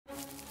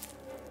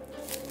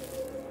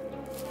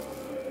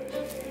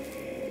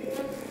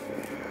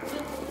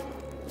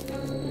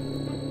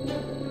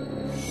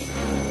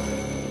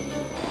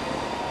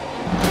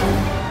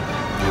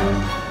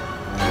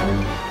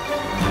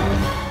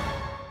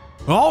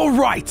All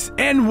right,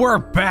 and we're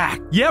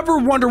back. You ever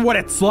wonder what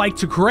it's like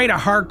to create a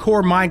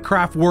hardcore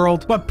Minecraft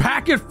world, but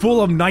pack it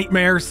full of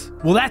nightmares?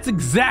 Well, that's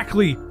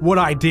exactly what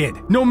I did.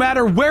 No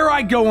matter where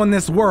I go in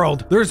this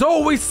world, there's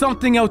always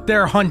something out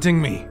there hunting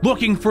me,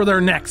 looking for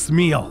their next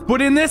meal. But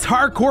in this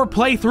hardcore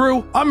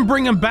playthrough, I'm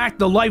bringing back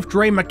the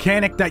LifeDrain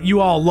mechanic that you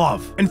all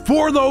love. And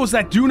for those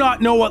that do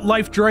not know what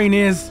LifeDrain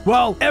is,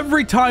 well,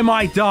 every time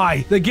I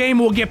die, the game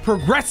will get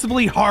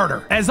progressively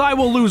harder, as I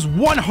will lose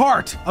 1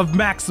 heart of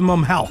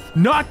maximum health.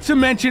 Not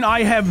to mention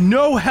I have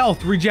no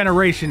health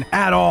regeneration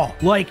at all,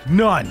 like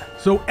none.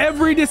 So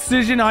every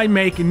decision I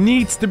make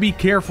needs to be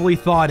carefully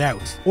thought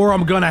out, or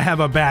I'm gonna have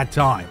a bad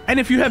time. And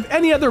if you have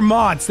any other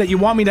mods that you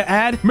want me to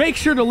add, make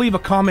sure to leave a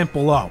comment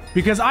below,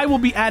 because I will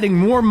be adding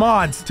more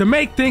mods to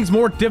make things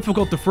more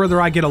difficult the further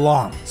I get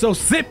along. So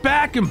sit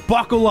back and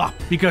buckle up,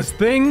 because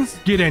things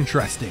get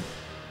interesting.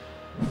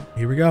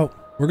 Here we go.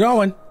 We're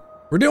going.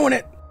 We're doing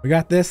it. We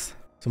got this.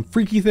 Some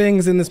freaky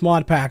things in this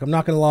mod pack, I'm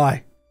not gonna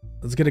lie.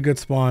 Let's get a good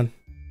spawn.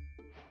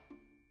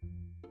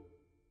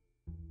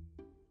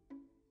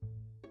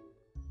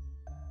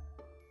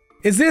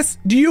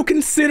 Do you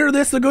consider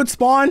this a good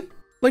spawn?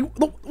 Like,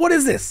 what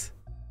is this?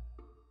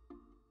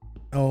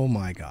 Oh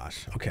my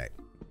gosh, okay.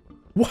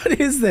 What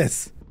is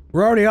this?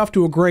 We're already off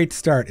to a great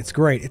start. It's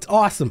great, it's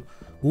awesome.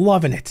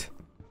 Loving it,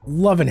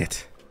 loving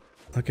it.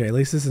 Okay, at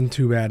least this isn't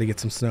too bad to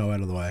get some snow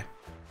out of the way.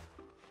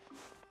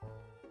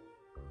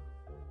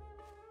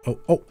 Oh.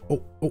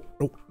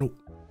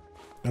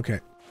 Okay.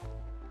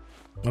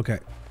 Okay.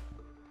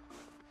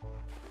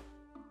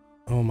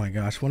 Oh my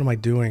gosh, what am I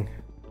doing?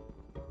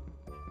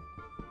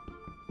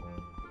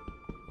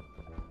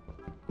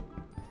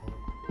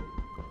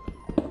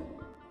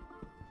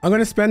 I'm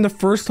gonna spend the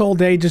first whole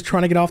day just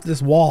trying to get off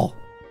this wall.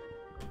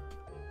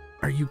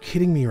 Are you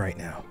kidding me right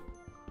now?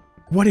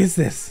 What is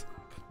this?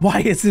 Why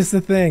is this a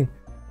thing?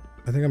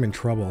 I think I'm in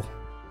trouble.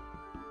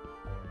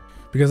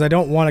 Because I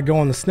don't want to go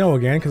on the snow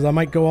again, because I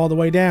might go all the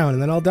way down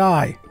and then I'll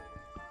die.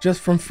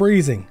 Just from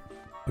freezing.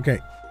 Okay,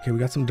 we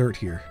got some dirt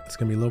here. It's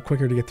gonna be a little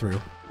quicker to get through.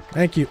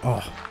 Thank you.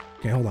 Oh,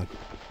 okay, hold on.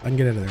 I can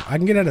get out of there. I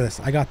can get out of this.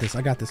 I got this.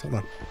 Hold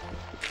on.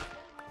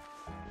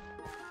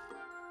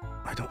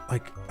 I don't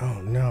like,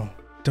 oh no.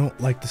 Don't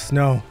like the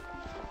snow.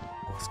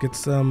 Let's get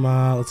some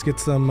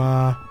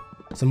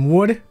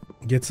wood.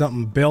 Get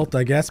something built,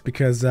 I guess,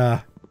 because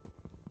yeah,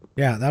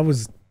 that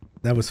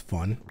was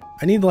fun.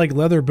 I need like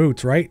leather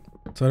boots, right?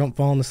 So I don't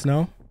fall in the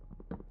snow.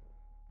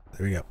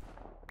 There we go.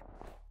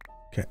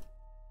 Okay.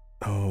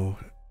 Oh,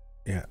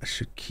 yeah, I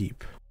should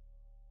keep.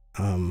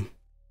 Is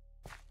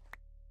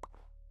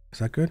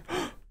that good?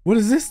 What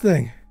is this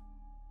thing?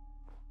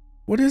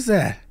 What is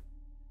that?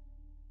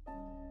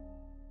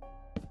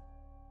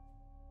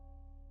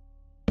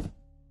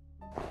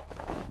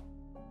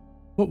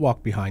 What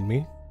walked behind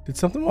me? Did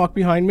something walk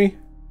behind me?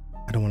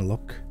 I don't want to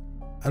look.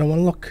 I don't want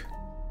to look.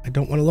 I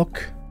don't want to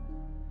look.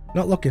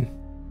 Not looking.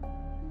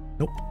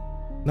 Nope.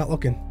 Not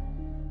looking.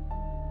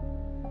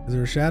 Is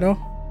there a shadow?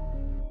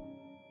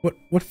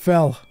 What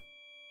fell?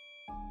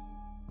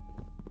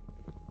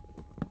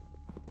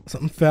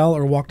 Something fell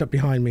or walked up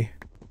behind me.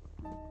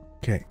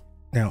 Okay.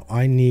 Now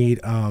I need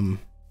some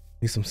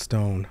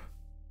stone.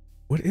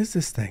 What is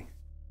this thing?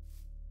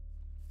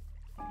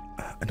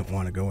 I don't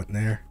want to go in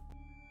there.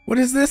 What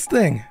is this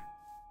thing?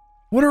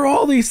 What are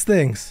all these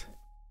things?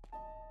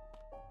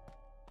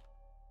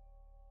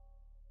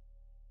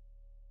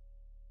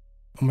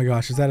 Oh my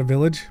gosh, is that a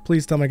village?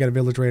 Please tell me I got a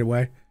village right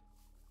away.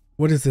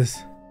 What is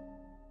this?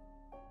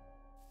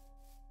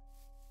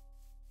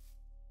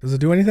 Does it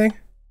do anything?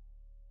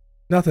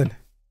 Nothing.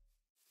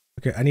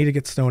 Okay, I need to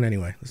get stone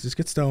anyway. Let's just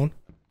get stone.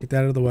 Get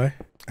that out of the way.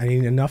 I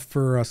need enough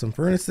for some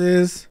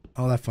furnaces.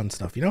 All that fun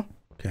stuff, you know?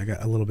 Okay, I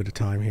got a little bit of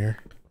time here.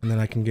 And then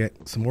I can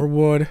get some more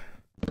wood.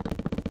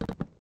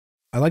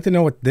 I'd like to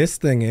know what this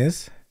thing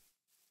is.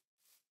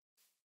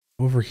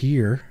 Over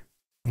here.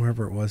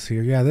 Wherever it was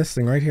here. Yeah, this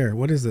thing right here.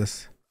 What is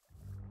this?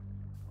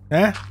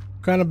 Eh?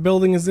 What kind of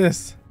building is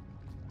this?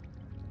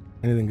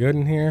 Anything good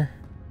in here?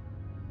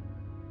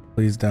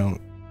 Please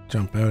don't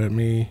jump out at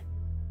me.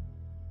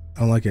 I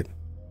don't like it.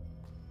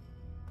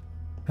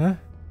 Huh?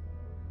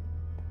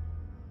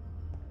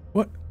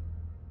 What?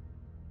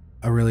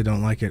 I really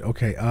don't like it.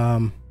 Okay,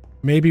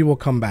 maybe we'll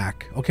come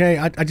back. Okay,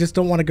 I just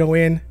don't want to go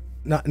in.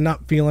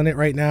 Not feeling it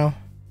right now.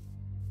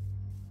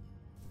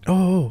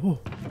 Oh,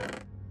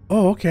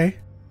 okay.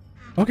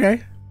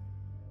 Okay.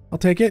 I'll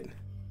take it.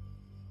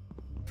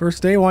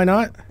 First day, why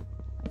not?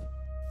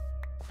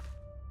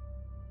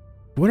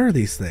 What are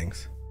these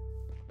things?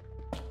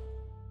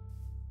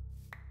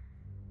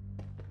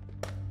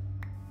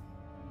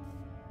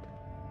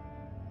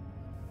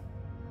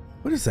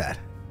 What is that?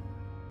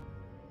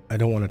 I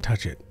don't want to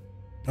touch it.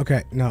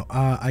 Okay, no,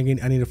 I need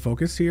to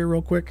focus here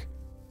real quick.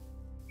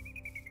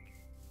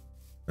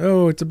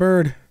 Oh, it's a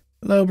bird.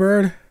 Hello,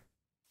 bird.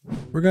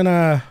 We're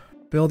gonna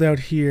build out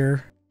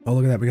here. Oh,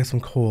 look at that. We got some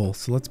coal.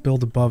 So let's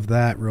build above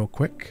that real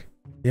quick.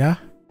 Yeah,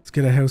 let's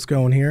get a house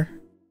going here.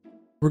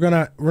 We're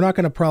not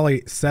gonna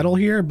probably settle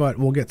here, but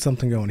we'll get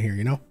something going here,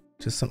 you know?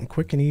 Just something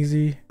quick and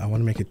easy. I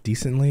want to make it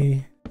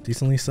decently.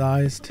 Decently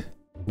sized.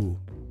 Ooh.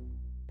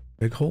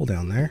 Big hole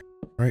down there.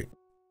 Right.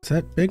 Is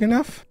that big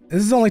enough?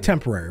 This is only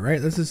temporary, right?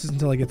 This is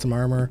until I get some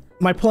armor.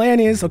 My plan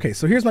is, okay,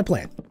 so here's my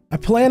plan. I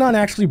plan on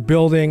actually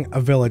building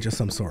a village of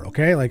some sort,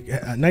 okay? Like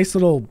a nice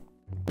little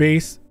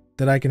base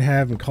that I can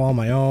have and call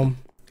my own.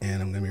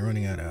 And I'm gonna be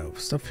running out of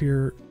stuff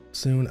here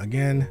soon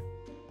again.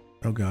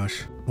 Oh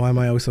gosh, why am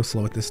I always so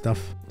slow at this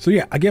stuff? So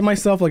yeah, I get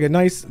myself like a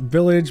nice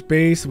village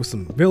base with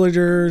some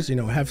villagers, you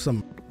know, have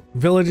some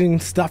villaging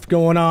stuff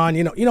going on,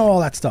 you know, all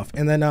that stuff.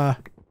 And then,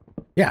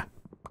 yeah,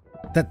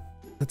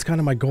 that's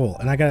kind of my goal.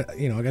 And I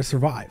gotta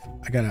survive.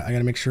 I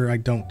gotta make sure I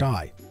don't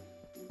die.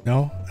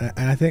 No,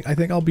 and I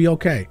think I'll be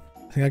okay.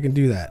 I think I can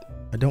do that.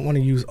 I don't want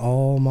to use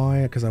all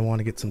my, because I want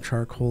to get some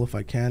charcoal if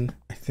I can.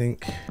 I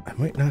think I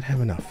might not have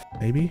enough.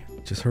 Maybe.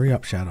 Just hurry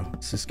up, Shadow.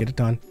 Let's just get it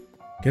done.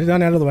 Get it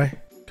done out of the way.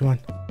 Come on.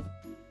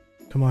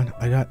 Come on.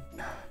 I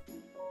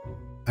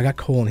got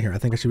coal in here. I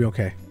think I should be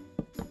okay.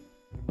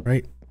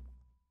 Right?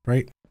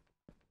 Right?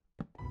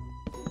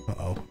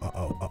 Uh-oh.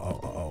 Uh-oh. Uh-oh.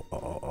 Uh-oh.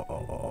 Uh-oh.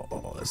 Uh-oh.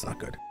 Uh-oh. That's not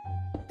good.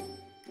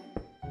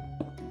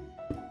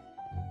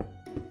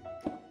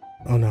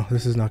 Oh no,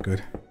 this is not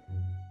good.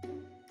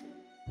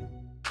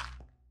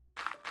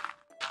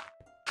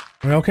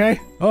 Are we okay?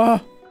 Oh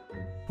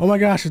my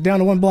gosh, it's down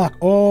to 1 block.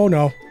 Oh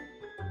no.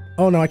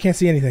 Oh no, I can't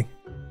see anything.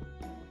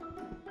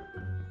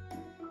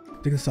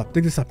 Dig this up,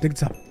 dig this up, dig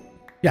this up.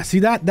 Yeah, see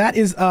that? That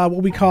is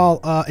what we call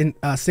an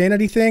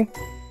sanity thing.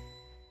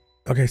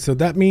 Okay, so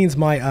that means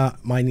my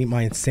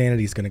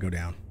insanity is gonna go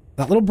down.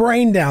 That little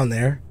brain down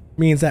there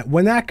means that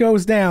when that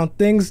goes down,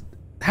 things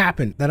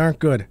happen that aren't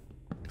good.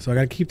 So I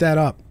gotta keep that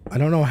up. I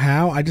don't know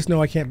how, I just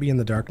know I can't be in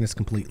the darkness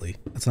completely.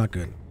 That's not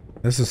good.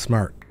 This is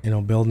smart, you know,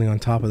 building on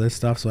top of this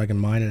stuff so I can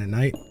mine it at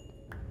night.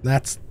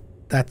 That's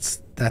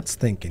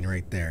thinking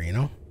right there, you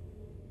know?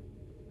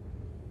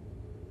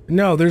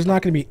 No, there's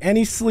not going to be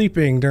any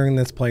sleeping during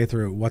this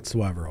playthrough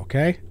whatsoever,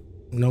 okay?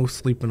 No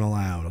sleeping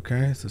allowed,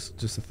 okay? This is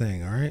just a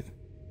thing, all right?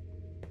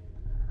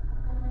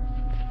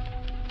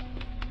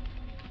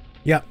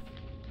 Yep.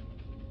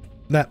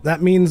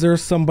 That means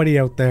there's somebody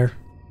out there,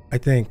 I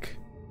think.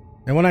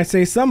 And when I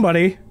say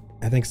somebody,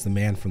 I think it's the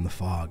man from the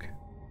fog.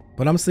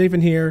 But I'm safe in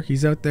here.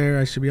 He's out there.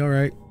 I should be all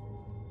right.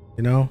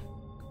 You know,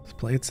 let's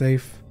play it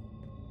safe.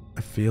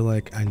 I feel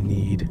like I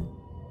need...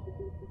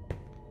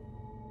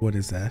 What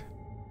is that?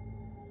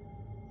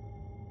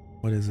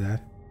 What is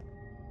that?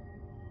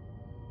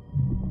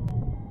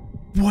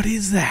 What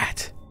is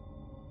that?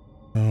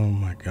 Oh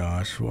my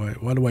gosh.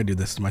 Why do I do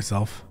this to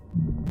myself?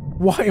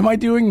 Why am I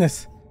doing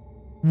this?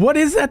 What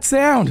is that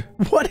sound?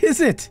 What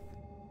is it?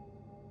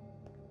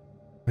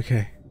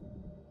 Okay.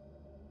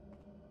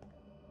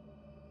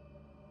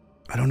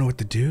 I don't know what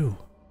to do.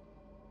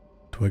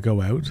 Do I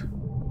go out?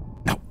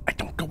 No, I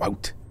don't go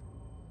out.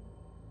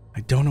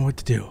 I don't know what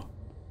to do.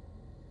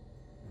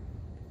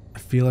 I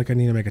feel like I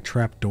need to make a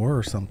trap door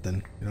or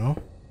something, you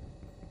know?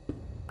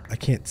 I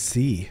can't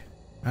see.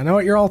 I know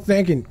what you're all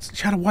thinking.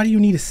 Shadow, why do you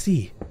need to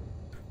see?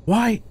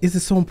 Why is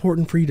it so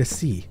important for you to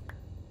see?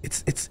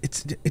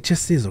 It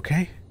just is,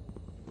 okay?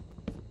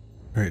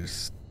 Alright,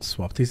 just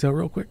swap these out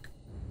real quick.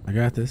 I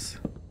got this.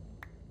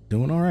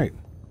 Doing alright.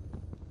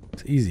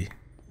 It's easy.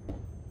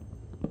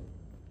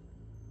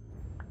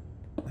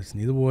 I just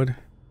need the wood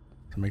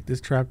to make this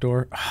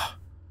trapdoor. Ah,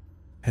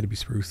 had to be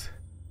spruce.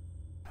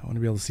 I want to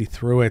be able to see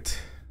through it.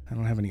 I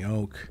don't have any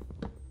oak.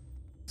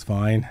 It's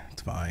fine.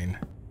 It's fine.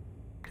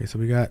 Okay, so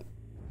we got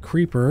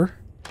creeper.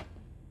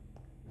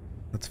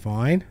 That's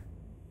fine.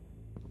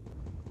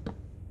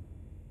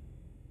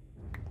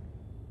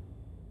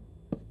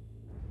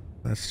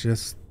 That's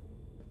just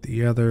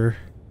the other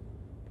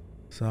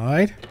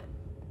side.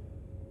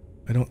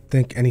 I don't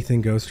think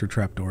anything goes through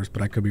trapdoors,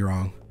 but I could be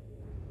wrong.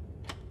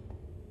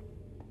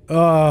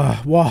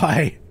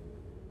 Why?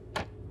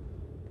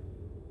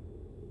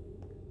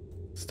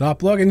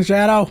 Stop looking,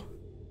 Shadow.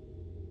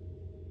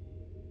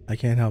 I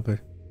can't help it.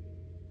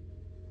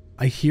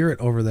 I hear it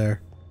over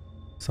there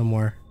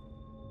somewhere.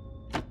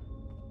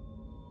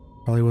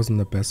 Probably wasn't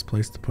the best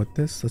place to put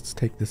this. Let's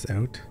take this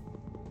out.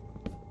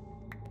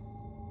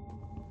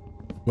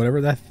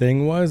 Whatever that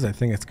thing was, I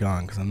think it's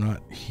gone because I'm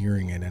not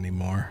hearing it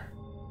anymore.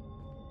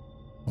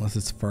 Unless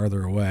it's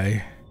farther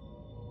away.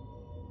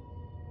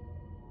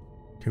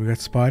 Okay, we got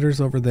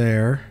spiders over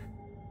there.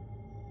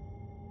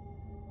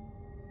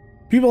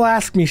 People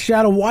ask me,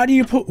 Shadow, why do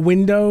you put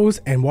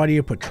windows and why do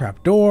you put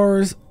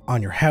trapdoors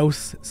on your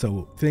house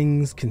so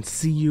things can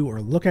see you or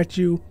look at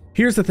you?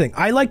 Here's the thing.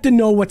 I like to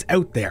know what's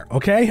out there,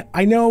 okay?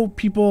 I know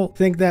people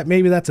think that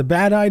maybe that's a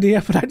bad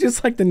idea, but I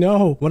just like to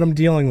know what I'm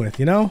dealing with,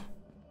 you know?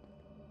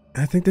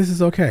 I think this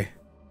is okay.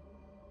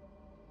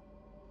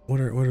 What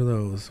are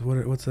those?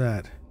 What's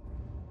that?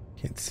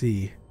 Can't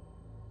see.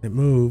 It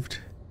moved.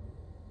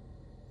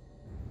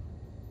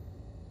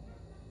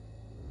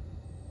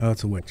 Oh,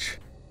 it's a witch.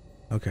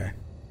 Okay.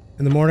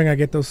 In the morning I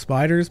get those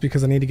spiders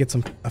because I need to get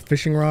a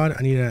fishing rod.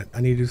 I need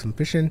to do some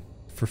fishing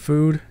for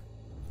food.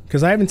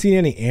 Because I haven't seen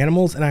any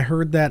animals, and I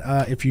heard that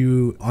if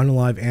you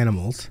unalive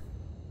animals,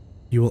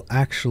 you will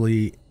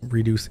actually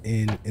reduce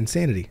in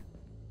insanity.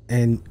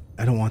 And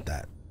I don't want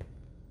that.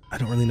 I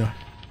don't really know.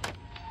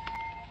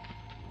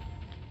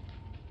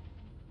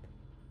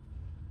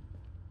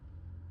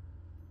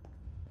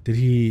 Did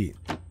he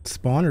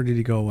spawn or did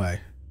he go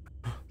away?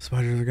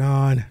 Spiders are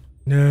gone.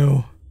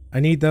 No. I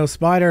need those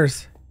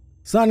spiders.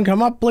 Sun,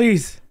 come up,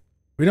 please.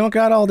 We don't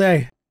got all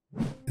day.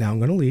 Now I'm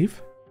gonna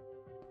leave.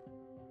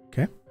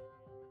 Okay.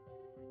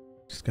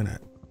 Just gonna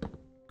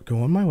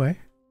go on my way.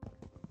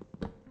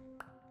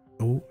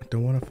 Oh, I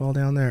don't want to fall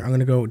down there. I'm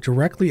gonna go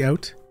directly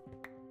out.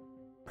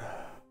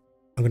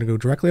 I'm gonna go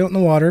directly out in the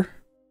water.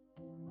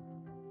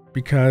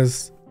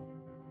 Because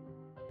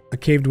a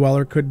cave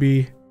dweller could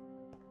be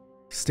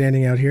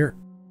standing out here.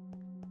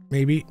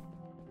 Maybe.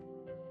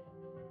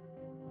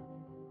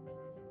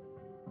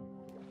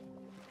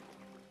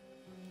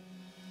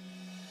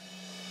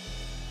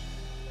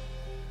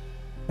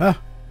 Ah.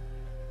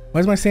 Why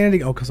is my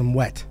sanity? Oh, because I'm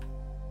wet.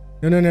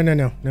 No.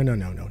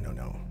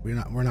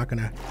 We're not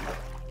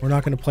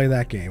gonna play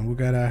that game. We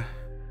gotta.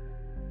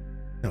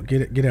 No,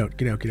 get out.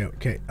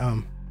 Okay,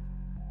 I'm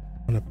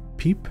gonna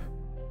peep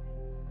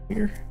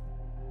here.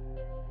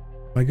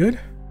 Am I good?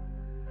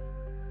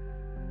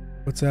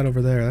 What's that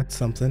over there? That's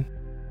something.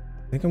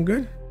 Think I'm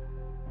good?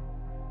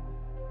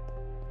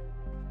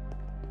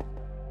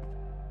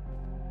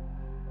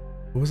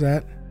 What was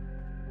that?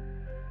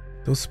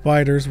 Those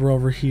spiders were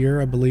over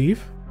here, I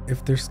believe.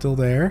 If they're still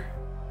there.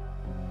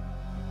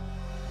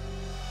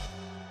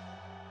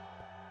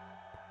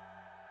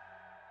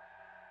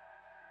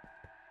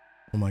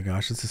 Oh my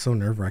gosh, this is so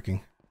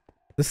nerve-wracking.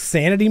 The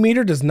sanity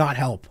meter does not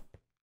help.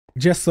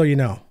 Just so you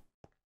know.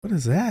 What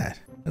is that?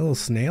 A little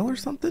snail or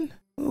something?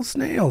 Little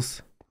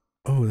snails.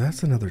 Oh,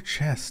 that's another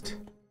chest.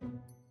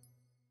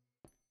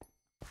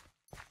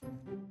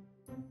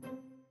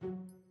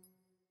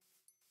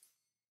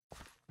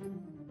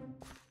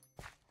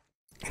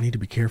 I need to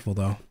be careful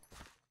though.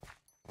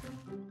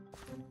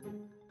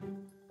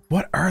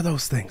 What are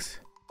those things?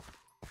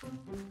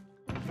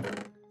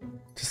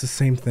 Just the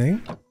same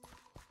thing?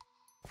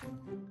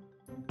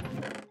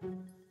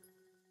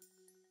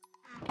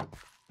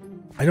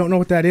 I don't know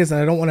what that is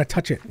and I don't want to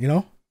touch it, you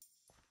know?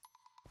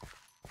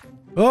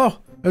 Oh,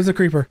 there's a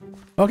creeper.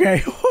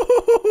 Okay.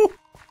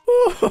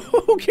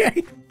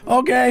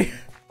 Okay.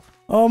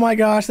 Oh my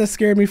gosh, that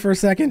scared me for a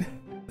second.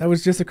 That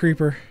was just a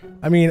creeper.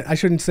 I mean, I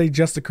shouldn't say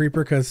just a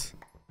creeper because...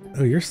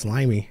 Oh, you're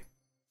slimy.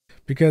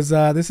 Because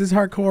this is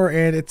hardcore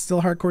and it's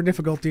still hardcore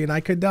difficulty and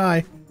I could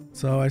die.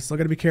 So I still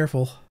gotta be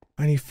careful.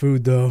 I need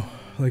food though.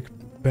 Like,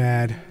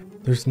 bad.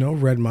 There's no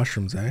red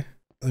mushrooms, eh?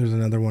 There's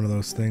another one of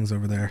those things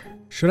over there.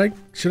 Should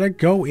I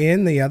go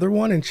in the other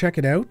one and check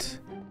it out?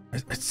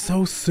 It's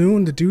so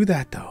soon to do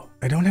that though.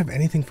 I don't have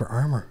anything for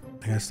armor.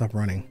 I gotta stop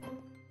running.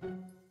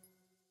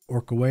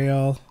 Orca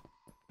whale.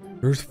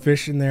 There's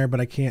fish in there,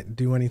 but I can't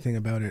do anything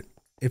about it.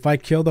 If I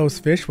kill those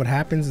fish, what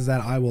happens is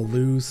that I will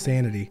lose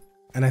sanity.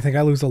 And I think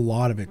I lose a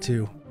lot of it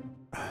too.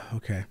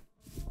 Okay.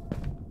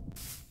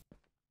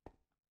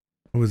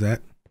 What was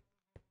that?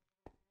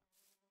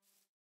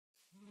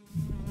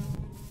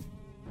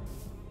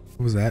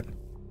 What was that?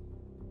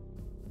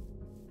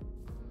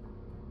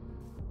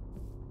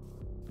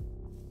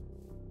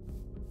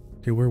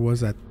 Okay, where was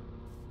that?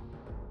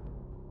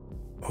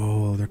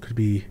 Oh, there could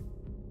be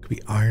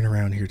iron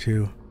around here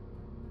too.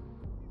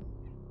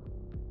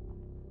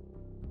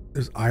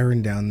 There's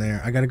iron down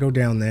there. I gotta go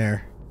down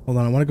there. Hold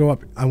on, I want to go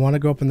up. I want to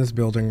go up in this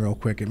building real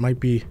quick. It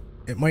might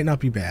not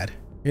be bad.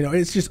 You know,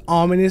 it's just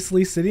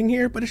ominously sitting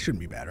here, but it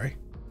shouldn't be bad, right?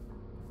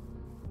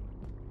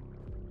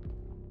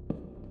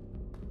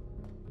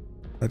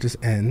 That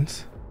just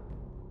ends.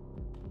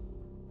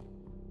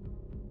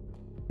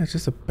 It's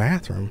just a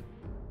bathroom.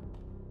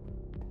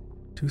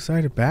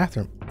 Two-sided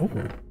bathroom. Oh.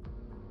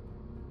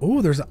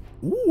 Oh, there's a...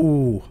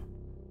 Ooh.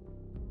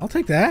 I'll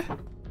take that.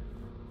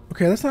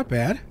 Okay, that's not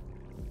bad.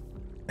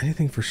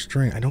 Anything for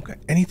string. I don't got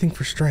anything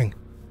for string.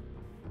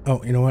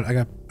 Oh, you know what?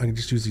 I can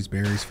just use these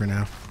berries for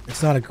now.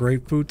 It's not a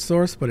great food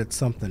source, but it's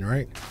something,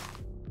 right?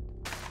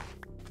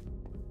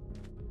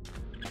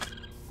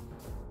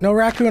 No,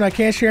 raccoon, I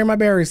can't share my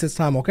berries this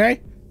time,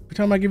 okay? Every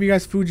time I give you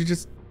guys food, you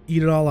just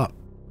eat it all up.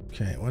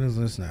 Okay, what is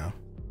this now?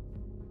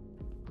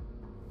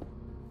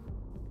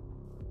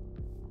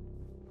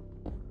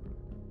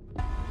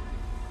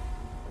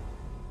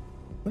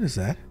 What is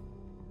that?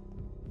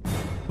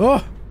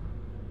 Oh!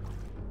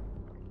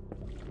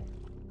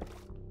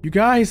 You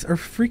guys are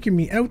freaking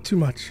me out too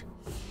much.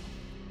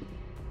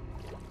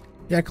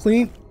 Yeah,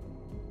 clean.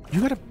 You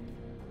got a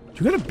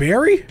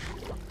berry?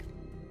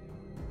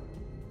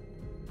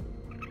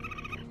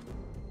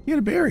 You got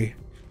a berry.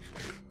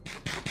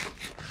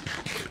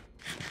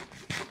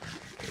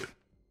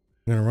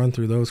 I'm gonna run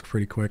through those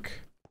pretty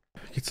quick.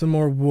 Get some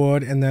more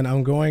wood, and then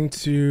I'm going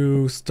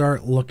to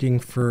start looking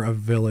for a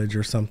village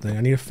or something. I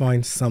need to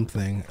find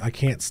something. I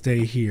can't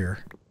stay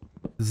here.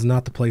 This is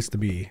not the place to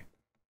be.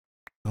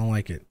 I don't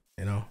like it,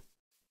 you know?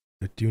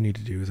 What I do need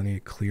to do is I need to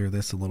clear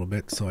this a little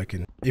bit so I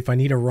can... If I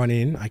need to run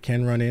in, I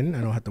can run in.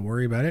 I don't have to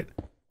worry about it.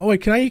 Oh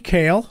wait, can I eat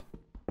kale?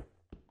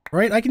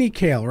 Right? I can eat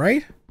kale,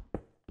 right?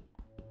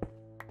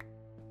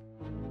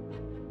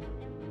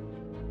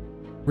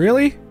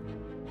 Really?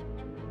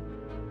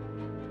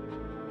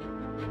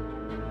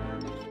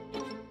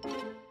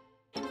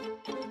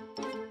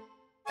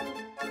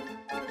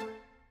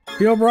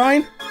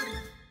 HEROBRINE?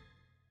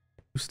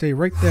 You stay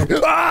right there.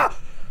 Ah!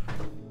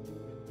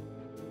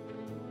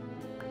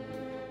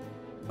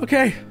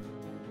 Okay.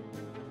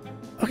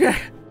 Okay.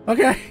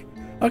 Okay.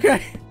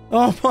 Okay.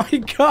 Oh my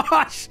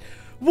gosh.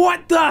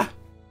 What the?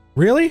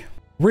 Really?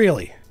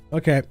 Really?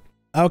 Okay.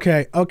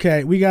 Okay.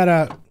 Okay. We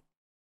gotta...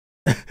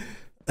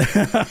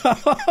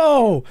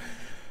 Oh!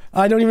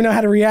 I don't even know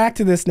how to react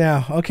to this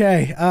now.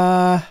 Okay.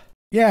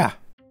 Yeah.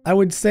 I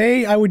would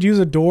say I would use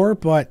a door,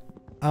 but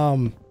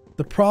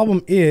the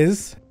problem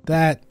is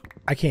that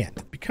I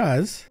can't,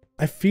 because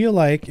I feel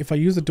like if I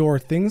use a door,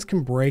 things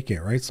can break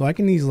it, right? So I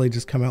can easily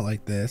just come out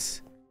like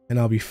this and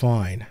I'll be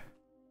fine.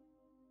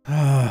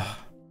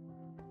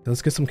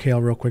 Let's get some kale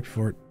real quick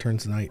before it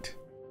turns night.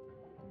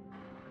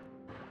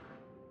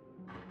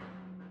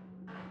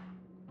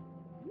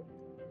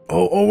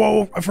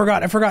 Oh, I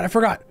forgot.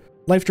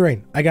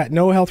 LifeDrain. I got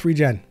no health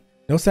regen.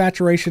 No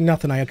saturation,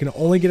 nothing. I can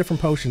only get it from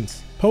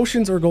potions.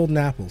 Potions or golden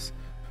apples.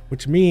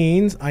 Which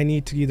means I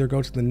need to either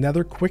go to the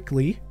nether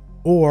quickly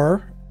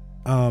or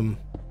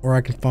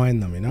I can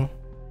find them, you know?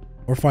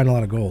 Or find a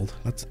lot of gold.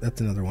 That's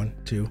another one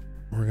too.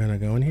 We're gonna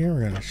go in here,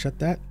 we're gonna shut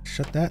that.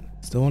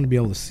 Still want to be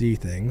able to see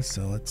things,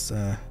 so let's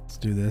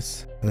do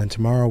this. And then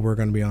tomorrow we're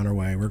gonna be on our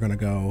way. We're gonna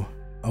go,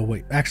 oh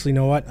wait, actually, you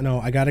know what? No,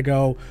 I gotta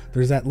go.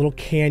 There's that little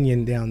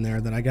canyon down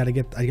there that I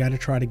gotta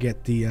try to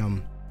get the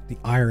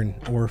iron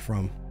ore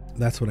from.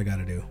 That's what I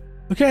gotta do.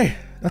 Okay,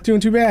 not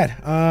doing too bad.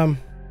 I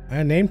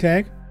had a name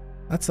tag.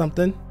 That's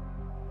something.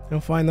 You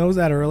don't find those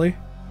that early.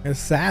 Get a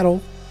saddle,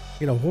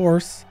 get a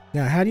horse.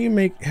 Now, how do you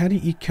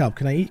eat kelp?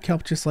 Can I eat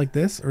kelp just like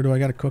this, or do I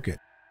gotta cook it?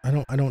 I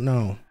don't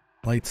know.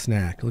 Light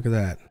snack. Look at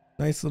that.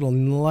 Nice little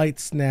light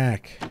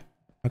snack.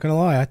 Not gonna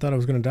lie, I thought I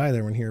was gonna die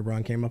there when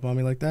HEROBRINE came up on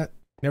me like that.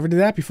 Never did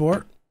that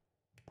before.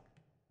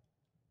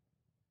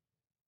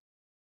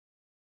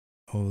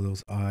 Oh,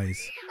 those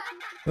eyes.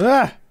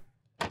 Ah!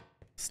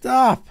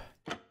 Stop!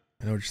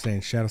 I know what you're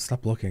saying. Shadow,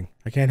 stop looking.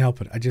 I can't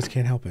help it. I just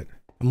can't help it.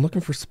 I'm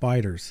looking for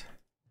spiders.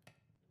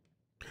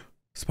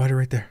 Spider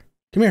right there.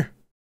 Come here.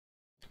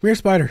 Come here,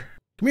 spider.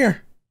 Come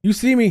here. You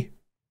see me.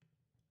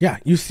 Yeah,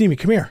 you see me.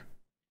 Come here.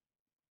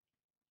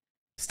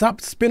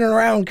 Stop spinning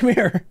around. Come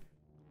here.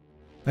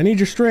 I need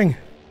your string.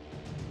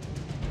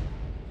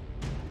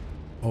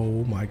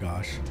 Oh my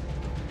gosh.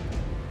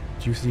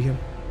 Did you see him?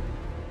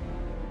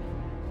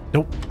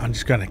 Nope. I'm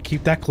just gonna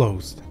keep that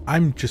closed.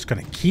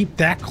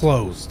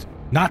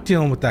 Not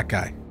dealing with that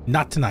guy.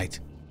 Not tonight.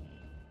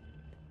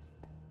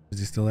 Is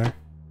he still there?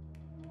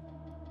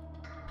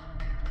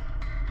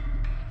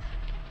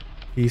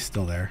 He's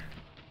still there.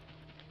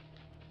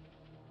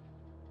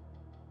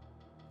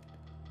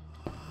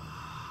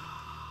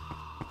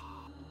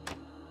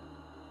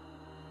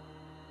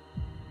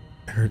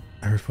 I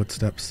heard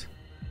footsteps.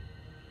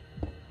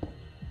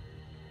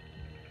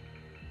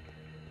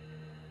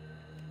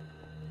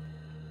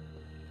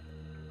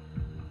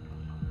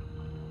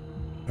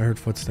 I heard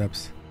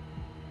footsteps.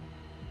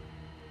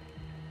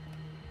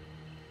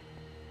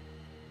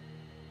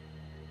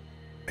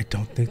 I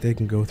don't think they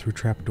can go through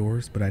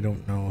trapdoors, but I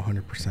don't know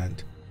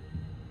 100%.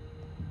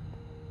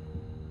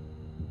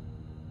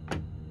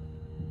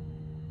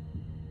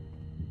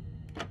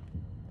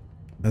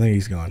 I think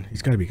he's gone.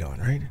 He's gotta be gone,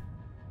 right?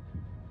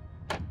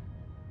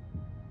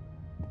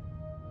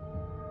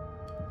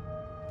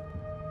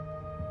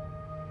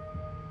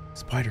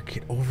 Spider,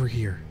 get over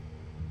here.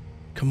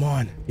 Come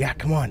on. Yeah,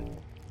 come on.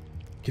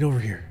 Get over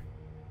here.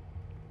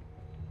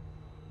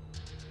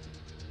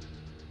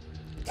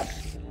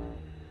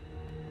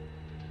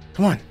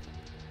 Come on.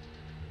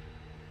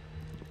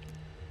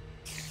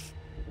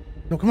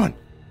 No, come on.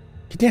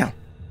 Get down.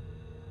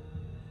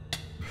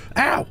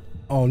 Ow!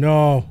 Oh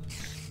no.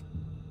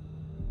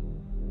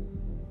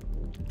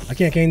 I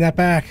can't gain that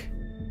back.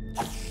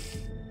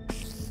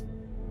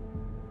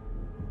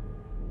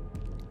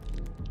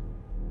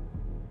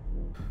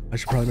 I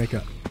should probably make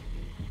up.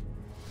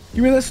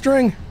 Give me that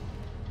string.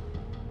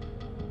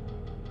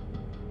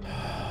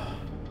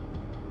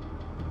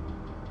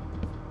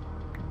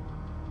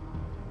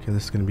 Okay,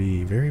 this is going to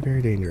be very,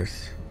 very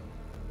dangerous.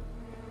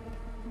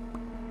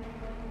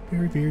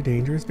 Very, very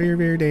dangerous. Very,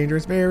 very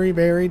dangerous. Very,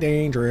 very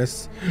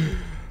dangerous.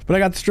 But I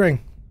got the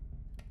string.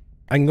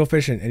 I can go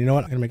fishing. And you know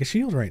what? I'm going to make a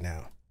shield right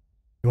now.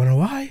 You want to know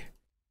why?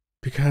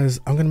 Because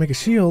I'm going to make a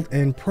shield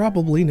and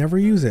probably never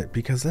use it.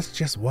 Because that's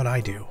just what I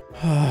do.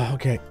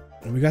 Okay.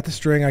 We got the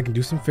string. I can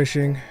do some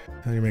fishing.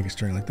 How do you make a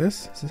string like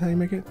this? Is this how you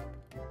make it?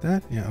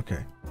 That? Yeah,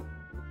 okay.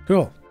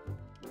 Cool.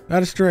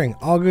 Got a string.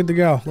 All good to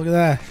go. Look at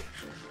that.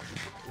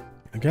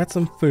 I got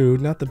some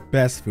food. Not the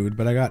best food,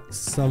 but I got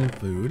some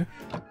food.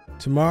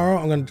 Tomorrow,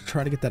 I'm going to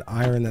try to get that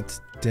iron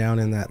that's down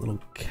in that little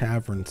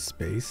cavern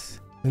space.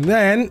 And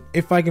then,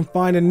 if I can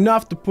find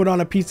enough to put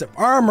on a piece of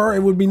armor,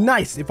 it would be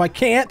nice. If I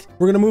can't,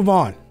 we're going to move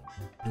on.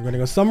 We're going to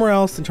go somewhere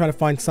else and try to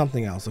find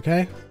something else,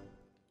 okay?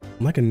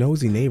 I'm like a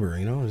nosy neighbor,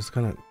 you know? Just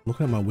kind of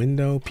looking at my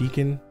window,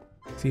 peeking,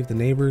 see if the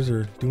neighbors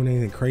are doing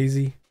anything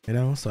crazy, you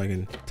know? So I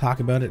can talk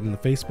about it in the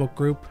Facebook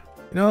group.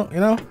 You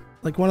know?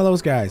 Like one of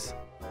those guys.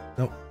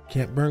 Nope,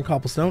 can't burn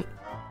cobblestone.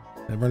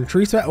 Can I burn a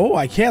tree sap? Oh,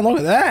 I can, look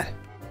at that.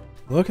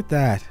 Look at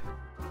that.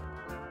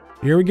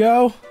 Here we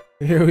go.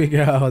 Here we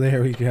go.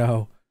 There we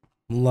go.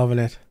 I'm loving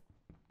it.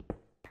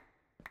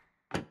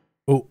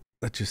 Oh,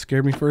 that just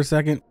scared me for a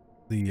second.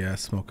 The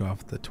smoke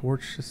off the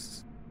torch.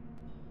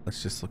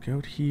 Let's just look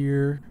out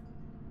here.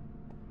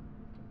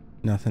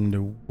 Nothing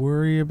to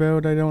worry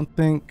about, I don't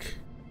think.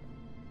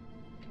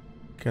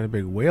 Got a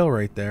big whale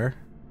right there.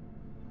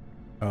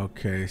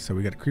 Okay, so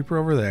we got a creeper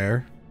over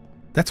there.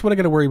 That's what I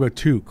got to worry about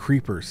too,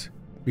 creepers.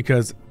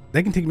 Because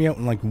they can take me out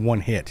in like one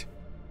hit.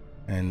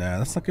 And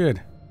that's not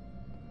good.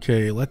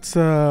 Okay, let's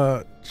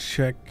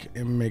check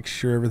and make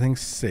sure everything's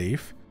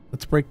safe.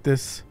 Let's break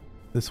this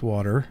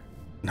water.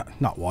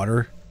 Not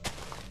water.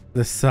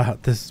 This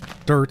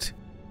dirt.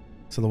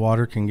 So the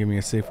water can give me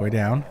a safe way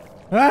down.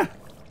 Ah!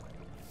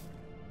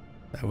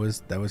 That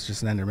was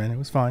just an Enderman. It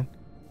was fine.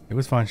 It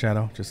was fine,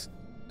 Shadow. Just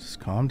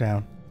calm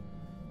down.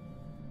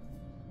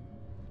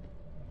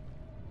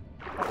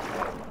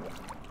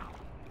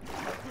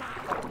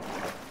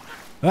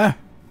 Ah!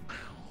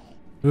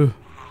 Ooh.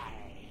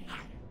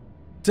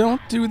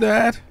 Don't do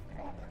that!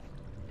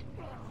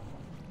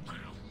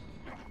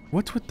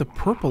 What's with the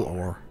purple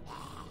ore?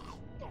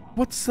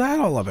 What's that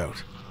all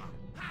about?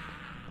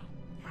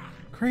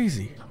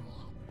 Crazy.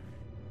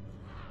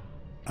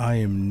 I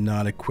am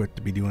not equipped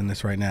to be doing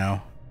this right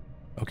now.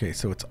 Okay,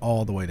 so it's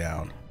all the way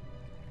down.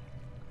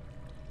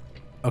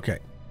 Okay.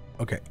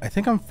 Okay, I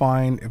think I'm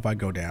fine if I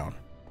go down.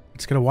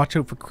 Just gotta watch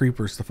out for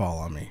creepers to fall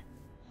on me,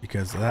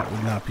 because that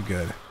would not be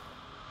good.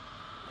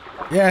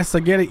 Yes,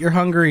 I get it. You're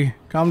hungry.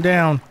 Calm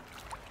down.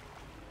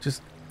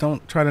 Just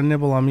don't try to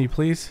nibble on me,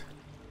 please.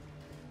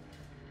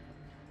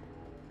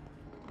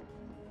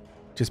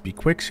 Just be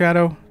quick,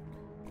 Shadow.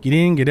 Get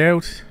in, get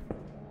out.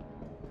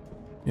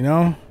 You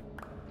know?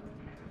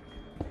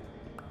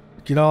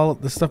 Get all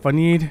the stuff I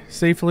need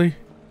safely.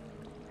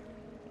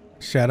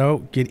 Shadow,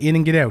 get in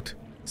and get out.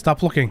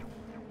 Stop looking.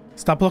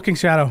 Stop looking,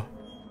 Shadow.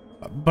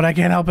 But I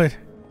can't help it.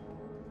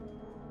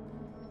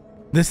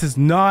 This is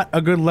not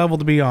a good level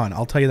to be on.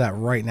 I'll tell you that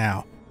right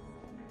now.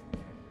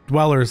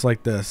 Dwellers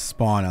like to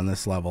spawn on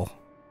this level.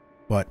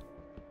 But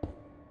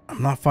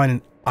I'm not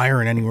finding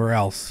iron anywhere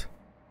else.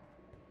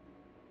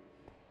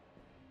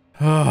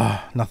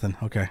 Oh, nothing.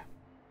 Okay.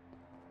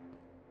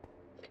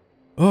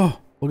 Oh,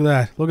 look at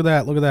that. Look at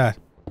that. Look at that.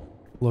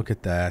 Look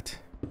at that.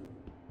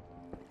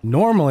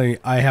 Normally,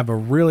 I have a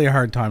really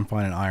hard time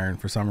finding iron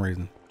for some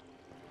reason.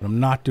 But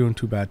I'm not doing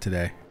too bad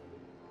today.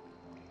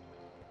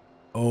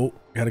 Oh,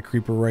 got a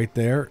creeper right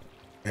there.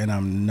 And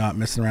I'm not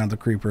messing around with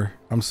the creeper.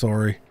 I'm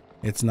sorry.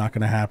 It's not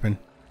going to happen.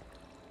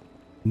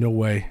 No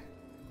way.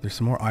 There's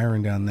some more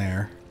iron down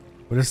there.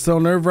 But it's so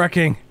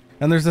nerve-wracking.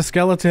 And there's a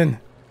skeleton.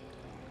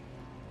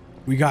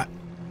 We got...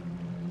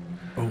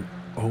 Oh,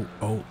 oh,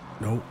 oh.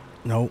 No,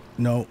 no,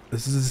 no.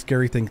 This is a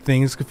scary thing.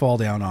 Things could fall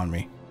down on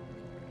me.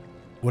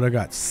 What I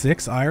got?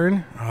 6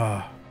 iron?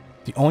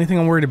 The only thing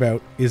I'm worried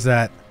about is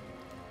that...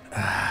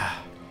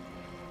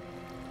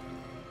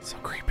 so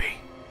creepy.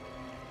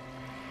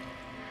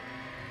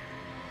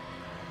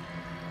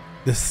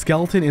 The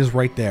skeleton is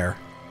right there.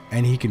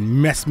 And he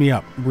can mess me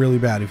up really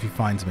bad if he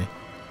finds me.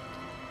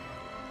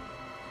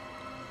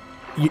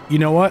 You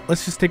know what?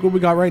 Let's just take what we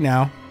got right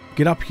now.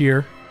 Get up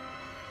here.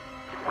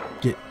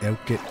 Get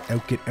out, get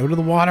out, get out of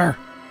the water.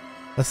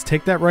 Let's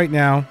take that right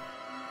now.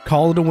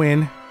 Call it a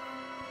win.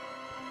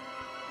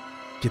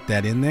 Get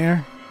that in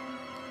there.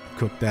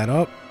 Cook that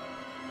up.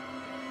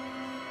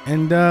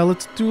 And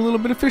let's do a little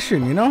bit of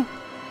fishing, you know?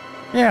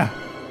 Yeah.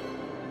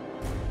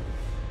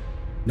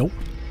 Nope.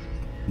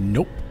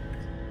 Nope.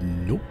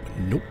 Nope.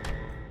 Nope.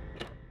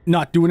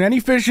 Not doing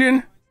any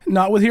fishing.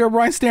 Not with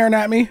HEROBRINE staring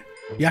at me.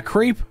 Yeah,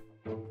 creep.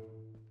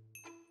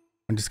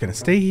 I'm just gonna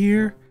stay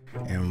here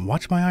and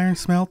watch my iron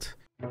smelt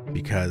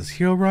because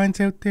HEROBRINE's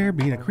out there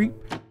being a creep.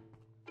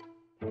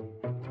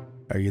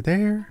 Are you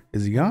there?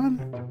 Is he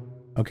gone?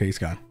 Okay, he's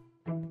gone.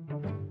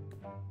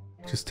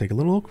 Just take a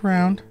little look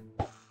around.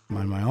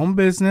 Mind my own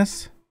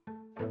business.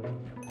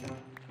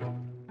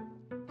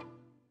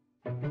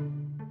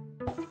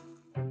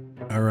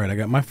 Alright, I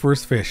got my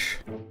first fish.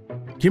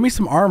 Give me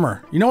some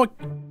armor. You know what?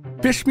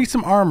 Fish me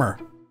some armor.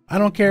 I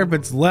don't care if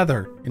it's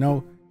leather. You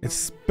know,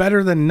 it's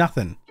better than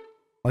nothing.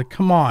 Like,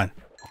 come on.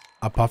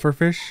 A puffer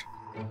fish?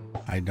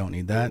 I don't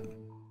need that.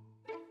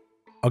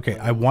 Okay,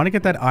 I want to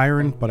get that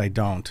iron, but I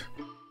don't.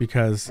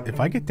 Because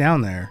if I get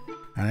down there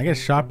and I get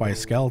shot by a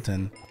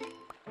skeleton,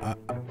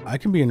 I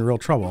can be in real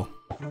trouble.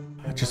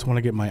 I just want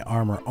to get my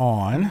armor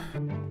on.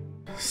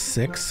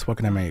 6. What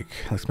can I make?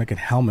 Let's make a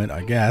helmet,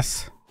 I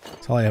guess.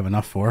 That's all I have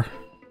enough for.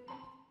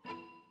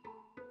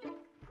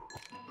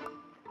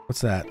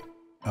 What's that?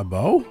 A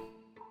bow?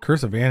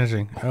 Curse of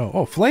Vanishing.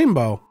 Oh, flame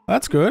bow.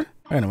 That's good.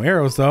 I got no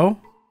arrows, though.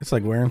 It's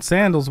like wearing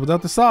sandals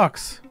without the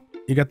socks.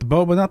 You got the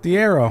bow, but not the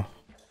arrow.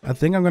 I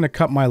think I'm going to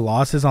cut my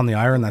losses on the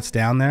iron that's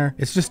down there.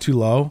 It's just too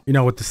low. You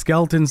know, with the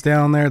skeletons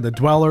down there, the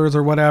dwellers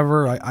or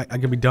whatever, I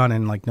could be done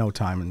in like no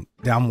time and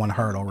down 1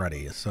 heart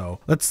already. So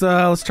let's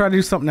try to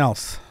do something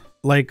else.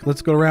 Like,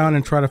 let's go around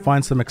and try to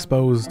find some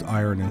exposed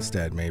iron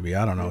instead, maybe.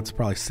 I don't know. It's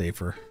probably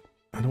safer.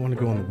 I don't want to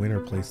go in the winter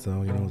place,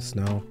 though. You know, the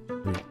snow.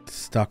 We're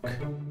stuck.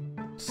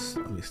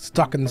 I'll be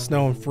stuck in the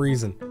snow and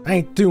freezing. I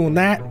ain't doing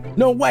that.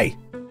 No way.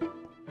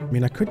 I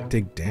mean, I could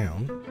dig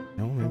down.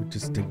 No, maybe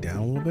just dig down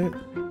a little bit.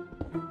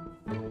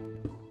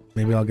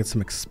 Maybe I'll get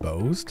some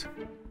exposed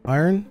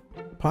iron,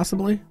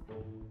 possibly.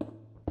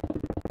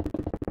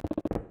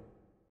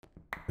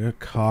 We got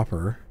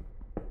copper.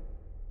 Oh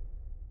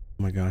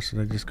my gosh, did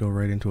I just go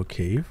right into a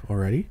cave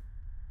already?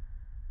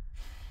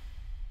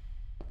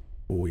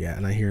 Oh yeah,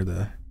 and I hear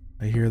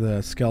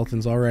the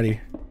skeletons already.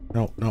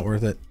 No, not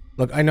worth it.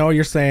 Look, I know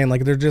you're saying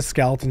like they're just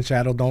skeleton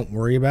shadow, don't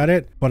worry about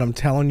it, but I'm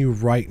telling you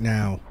right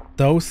now,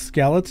 those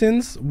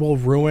skeletons will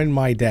ruin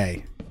my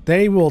day.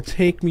 They will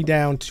take me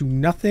down to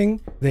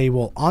nothing. They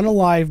will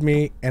unalive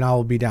me and I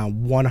will be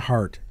down 1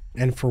 heart.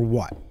 And for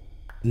what?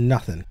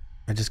 Nothing.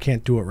 I just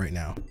can't do it right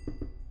now.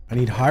 I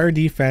need higher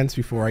defense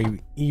before I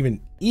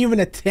even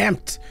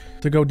attempt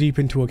to go deep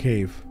into a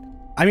cave.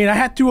 I mean, I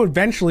had to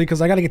eventually because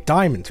I got to get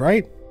diamonds,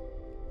 right?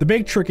 The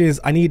big trick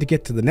is I need to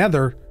get to the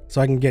nether so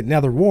I can get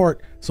nether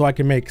wart so I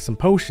can make some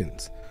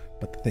potions.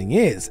 But the thing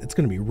is, it's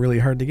going to be really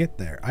hard to get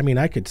there. I mean,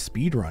 I could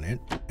speed run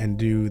it and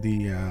do the,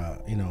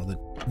 you know,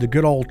 the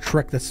good old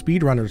trick that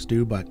speedrunners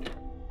do, but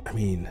I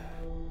mean,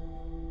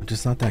 I'm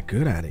just not that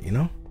good at it, you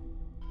know?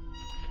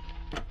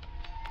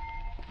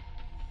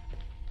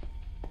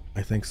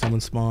 I think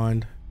someone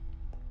spawned.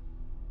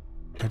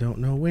 I don't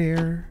know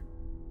where.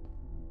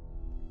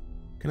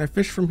 Can I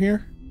fish from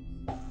here?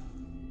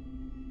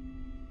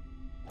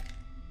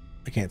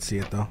 I can't see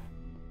it though.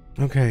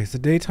 Okay, is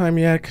it daytime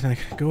yet? Can I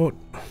go out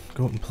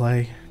and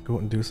play? Go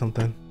out and do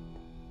something?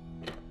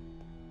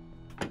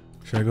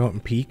 Should I go out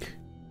and peek?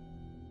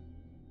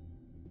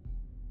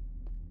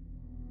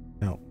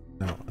 No,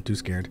 I'm too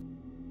scared.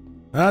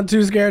 I'm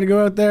too scared to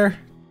go out there.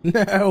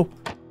 No.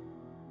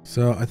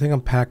 So I think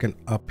I'm packing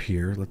up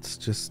here. Let's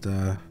just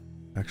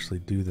actually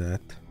do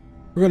that.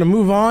 We're gonna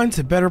move on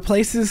to better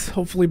places,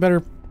 hopefully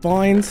better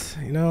finds,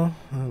 you know?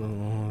 I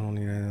don't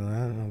need any of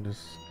that. I'll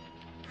just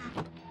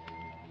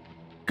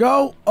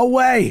go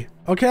away,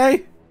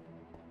 okay?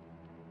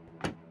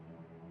 You're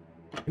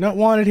not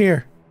wanted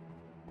here.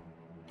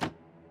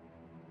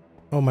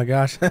 Oh my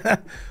gosh. I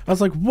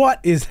was like, what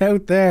is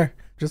out there?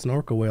 Just an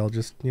orca whale,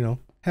 just, you know,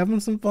 having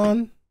some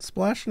fun,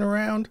 splashing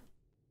around.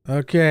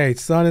 Okay,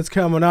 sun is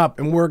coming up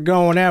and we're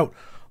going out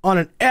on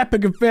an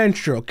epic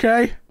adventure,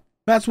 okay?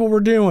 That's what we're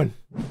doing.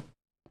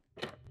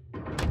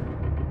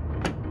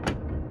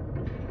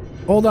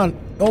 Hold on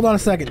a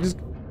second.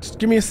 Just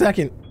give me a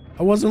second.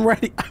 I wasn't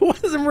ready.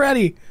 What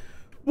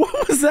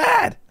was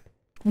that?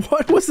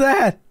 What was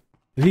that?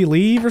 Did he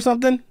leave or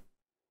something?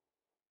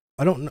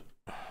 I don't know.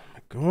 Oh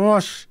my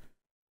gosh.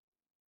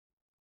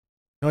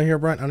 No,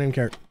 HEROBRINE, I don't even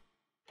care.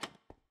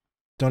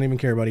 Don't even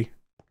care, buddy.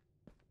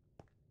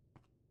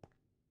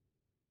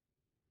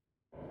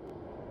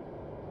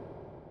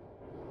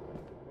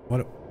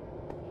 What?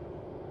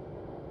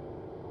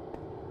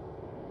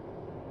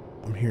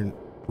 I'm hearing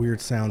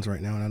weird sounds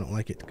right now and I don't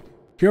like it.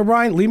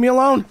 HEROBRINE, leave me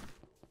alone.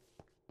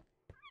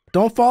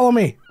 Don't follow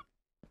me.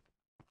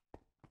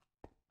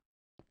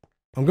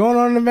 I'm going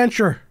on an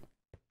adventure.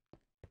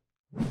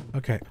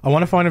 Okay, I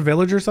want to find a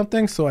village or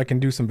something so I can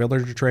do some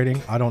villager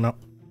trading. I don't know.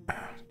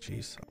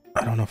 Jeez.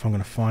 I don't know if I'm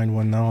going to find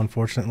one though,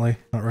 unfortunately.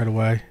 Not right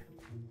away.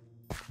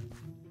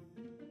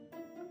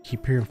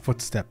 Keep hearing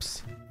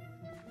footsteps.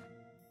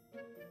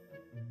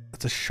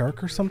 That's a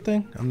shark or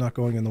something? I'm not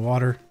going in the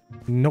water.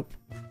 Nope.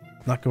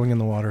 Not going in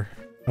the water.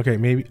 Okay,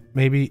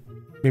 maybe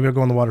I'll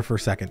go in the water for a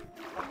second.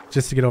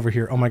 Just to get over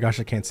here. Oh my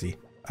gosh, I can't see.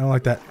 I don't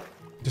like that.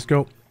 Just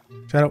go.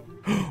 Shadow.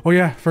 Oh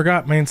yeah,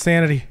 forgot my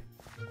insanity.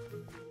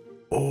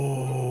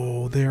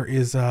 Oh, there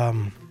is,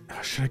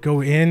 should I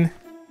go in?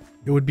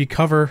 It would be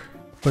cover,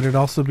 but it'd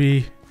also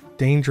be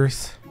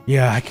dangerous.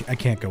 Yeah, I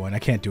can't go in. I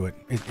can't do it.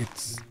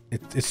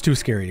 It's too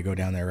scary to go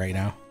down there right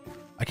now.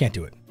 I can't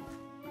do it.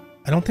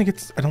 I don't think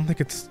it's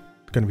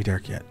gonna be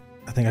dark yet.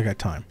 I think I got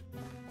time.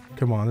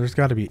 Come on, there's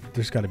gotta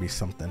be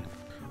something.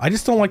 I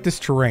just don't like this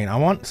terrain. I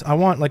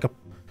want like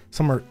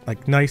somewhere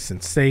like nice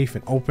and safe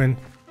and open.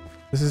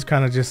 This is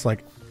kind of just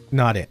like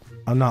not it.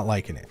 I'm not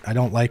liking it. I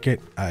don't like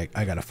it. I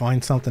gotta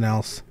find something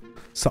else,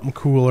 something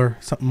cooler,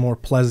 something more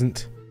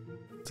pleasant.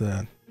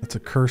 It's a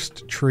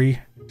cursed tree,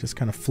 just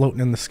kind of floating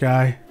in the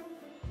sky.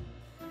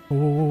 Whoa,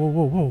 whoa, whoa,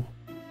 whoa, whoa!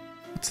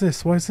 What's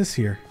this? Why is this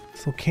here?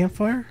 This little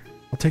campfire?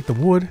 I'll take the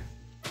wood.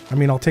 I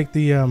mean, I'll take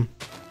the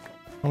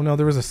oh no,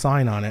 there was a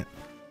sign on it.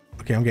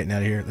 Okay, I'm getting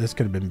out of here. This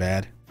could have been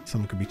bad.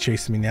 Someone could be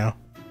chasing me now.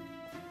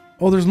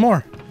 Oh, there's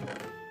more.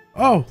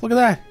 Oh, look at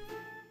that.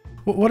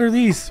 What are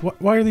these?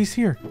 Why are these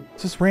here?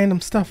 It's just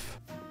random stuff.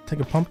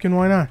 Take a pumpkin,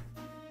 why not?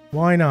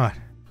 Why not?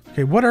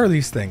 Okay, what are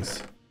these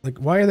things? Like,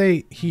 why are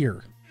they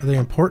here? Are they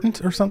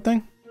important or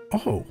something?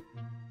 Oh.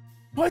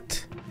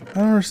 What? I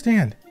don't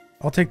understand.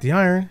 I'll take the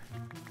iron.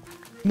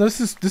 No,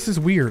 this is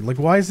weird. Like,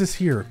 why is this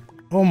here?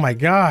 Oh my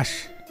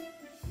gosh.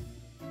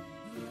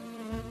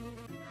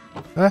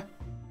 Huh?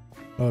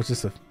 Oh, it's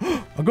just a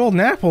golden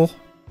apple.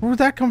 Where would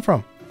that come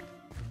from?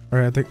 All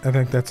right, I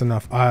think that's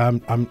enough. I'm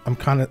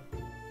kind of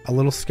a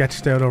little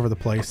sketched out over the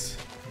place.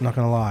 I'm not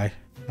gonna lie.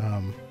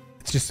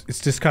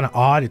 It's just kind of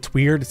odd. It's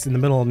weird. It's in the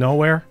middle of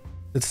nowhere.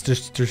 It's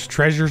just, there's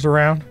treasures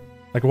around.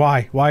 Like,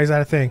 why? Why is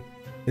that a thing?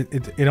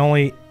 It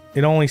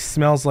only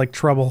smells like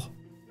trouble.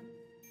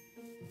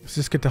 Let's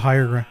just get to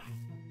higher ground.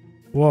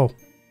 Whoa.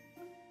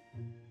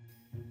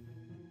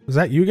 Was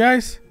that you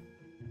guys?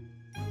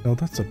 No,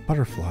 that's a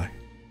butterfly.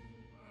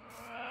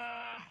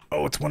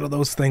 Oh, it's one of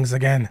those things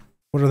again.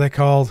 What are they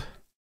called?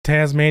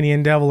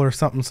 Tasmanian devil or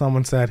something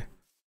someone said.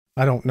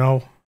 I don't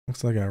know.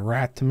 Looks like a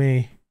rat to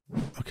me.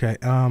 Okay,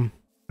 I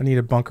need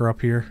a bunker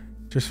up here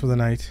just for the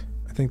night.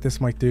 I think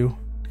this might do.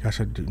 Gosh,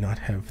 I do not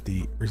have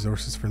the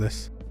resources for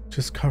this.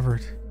 Just cover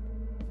it.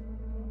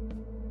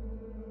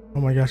 Oh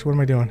my gosh, what am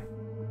I doing?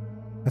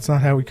 That's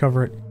not how we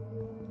cover it.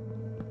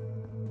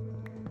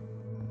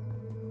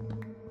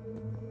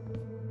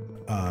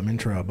 I'm in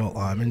trouble.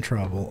 I'm in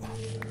trouble.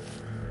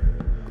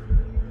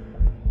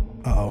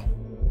 Uh-oh.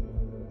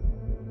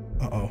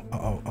 Uh-oh.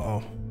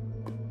 Uh-oh.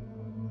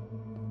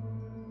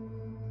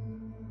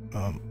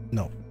 Uh-oh.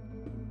 No.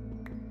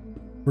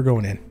 We're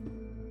going in.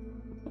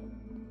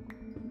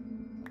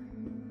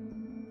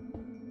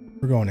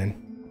 We're going in.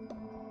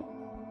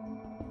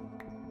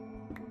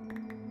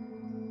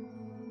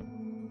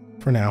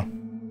 For now.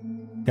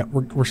 Yeah,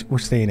 we're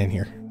staying in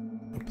here.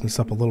 Open this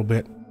up a little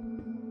bit,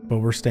 but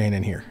we're staying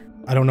in here.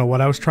 I don't know what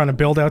I was trying to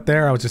build out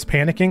there. I was just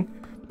panicking,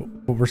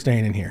 but we're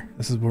staying in here.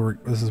 This is where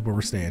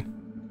we're staying.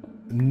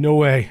 No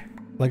way.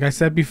 Like I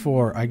said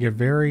before, I get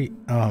very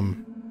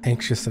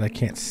anxious that I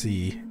can't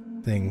see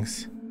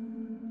things.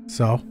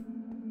 So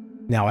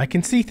now I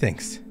can see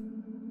things.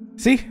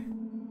 See?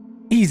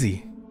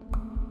 Easy.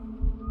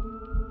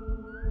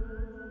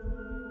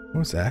 What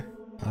was that?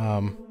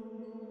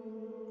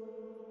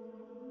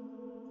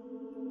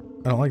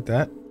 I don't like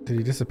that. Did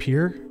he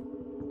disappear?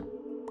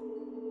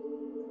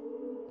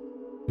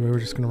 We were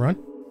just gonna run?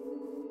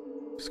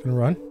 Just gonna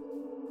run?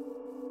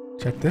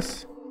 Check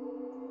this.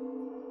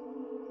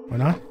 Why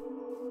not?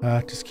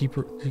 Just keep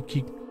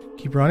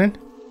running.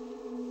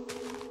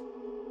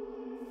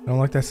 I don't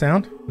like that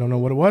sound. I don't know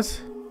what it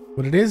was.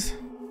 What it is.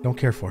 Don't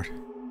care for it.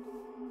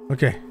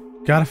 Okay.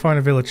 Gotta find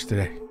a village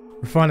today.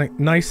 We're finding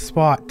a nice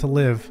spot to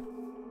live.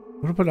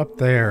 What about up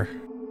there?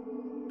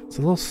 It's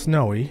a little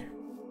snowy.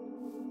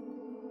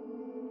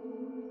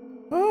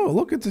 Oh,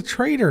 look, it's a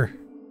trader.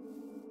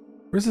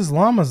 Where's his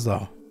llamas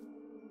though?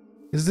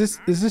 Is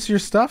this your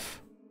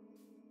stuff?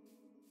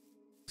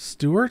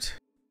 Stuart?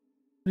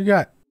 What you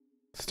got?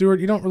 Stuart,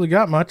 you don't really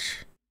got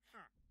much.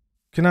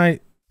 Can I...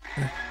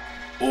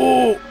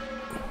 Oh!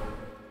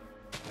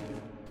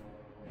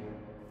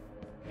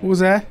 What was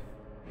that?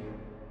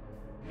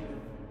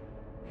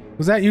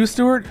 Was that you,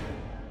 Stuart?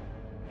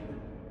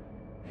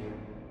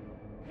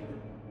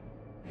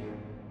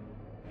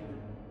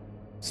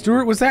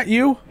 Stuart, was that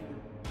you?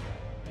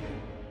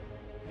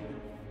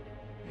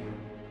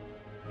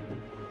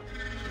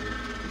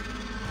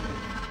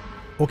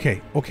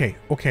 Okay.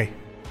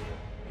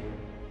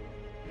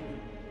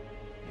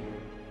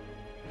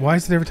 Why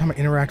is it every time I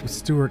interact with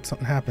Stuart,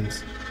 something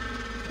happens?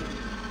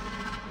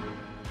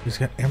 He's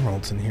got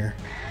emeralds in here.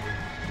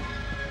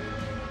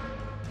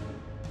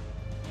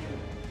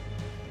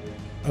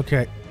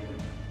 Okay.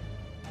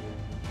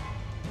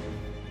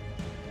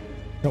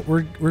 No,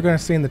 we're gonna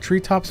stay in the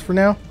treetops for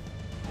now.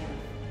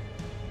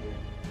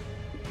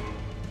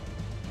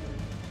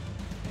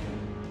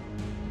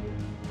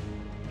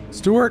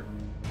 Stuart!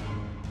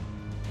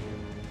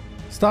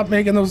 Stop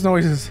making those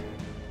noises.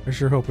 I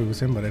sure hope it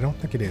was him, but I don't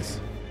think it is.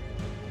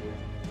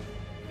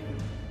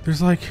 There's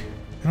like...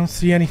 I don't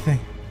see anything.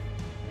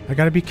 I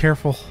gotta be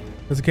careful.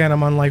 Because again,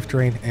 I'm on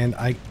LifeDrain and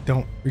I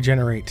don't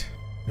regenerate.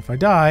 If I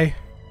die,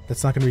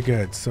 that's not gonna be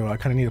good. So I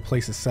kind of need a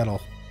place to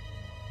settle.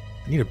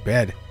 I need a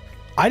bed.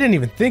 I didn't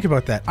even think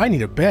about that. I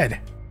need a bed.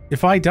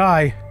 If I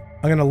die,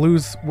 I'm gonna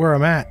lose where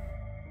I'm at.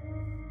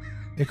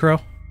 Hey, Crow.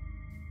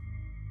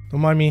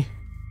 Don't mind me.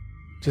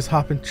 Just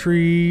hopping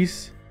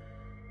trees.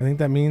 I think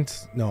that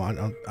means... No,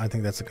 I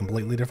think that's a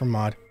completely different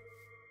mod.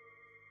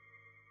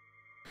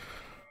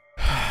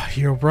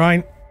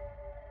 HEROBRINE.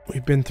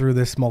 We've been through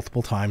this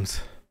multiple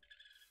times.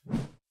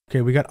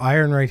 Okay, we got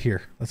iron right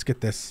here. Let's get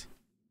this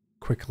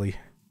quickly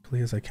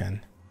as I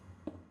can.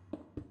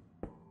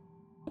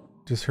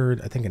 Just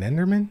heard, I think, an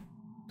Enderman?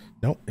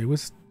 Nope, it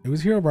was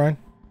HEROBRINE,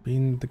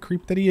 being the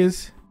creep that he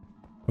is.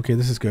 Okay,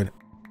 this is good.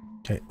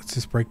 Okay, let's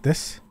just break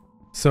this.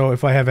 So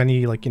if I have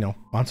any, like, you know,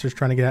 monsters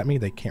trying to get at me,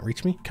 they can't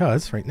reach me.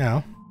 Because right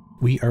now,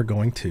 we are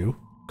going to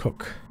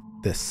cook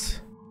this.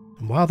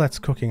 And while that's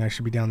cooking, I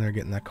should be down there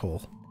getting that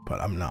coal.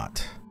 But I'm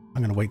not.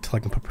 I'm going to wait till I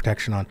can put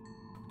protection on.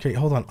 Okay,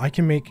 hold on. I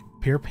can make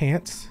pair of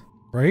pants,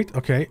 right?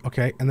 Okay.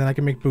 And then I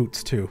can make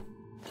boots too.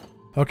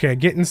 Okay,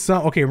 getting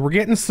some... Okay, we're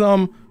getting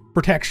some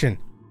protection.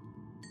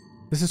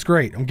 This is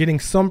great. I'm getting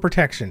some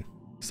protection.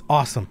 It's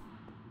awesome.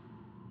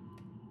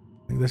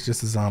 I think that's just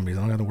the zombies.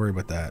 I don't have to worry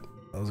about that.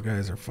 Those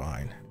guys are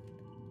fine.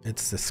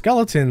 It's the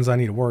skeletons I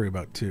need to worry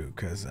about too,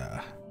 because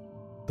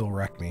they'll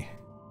wreck me.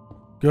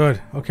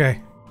 Good.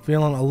 Okay.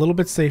 Feeling a little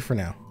bit safer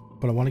now,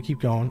 but I want to keep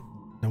going.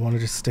 I want to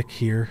just stick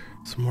here.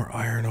 Some more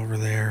iron over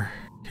there.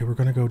 Okay, we're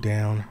going to go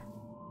down.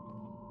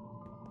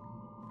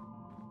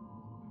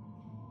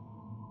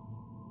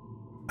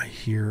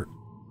 here.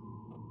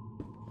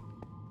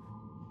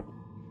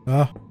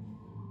 Oh.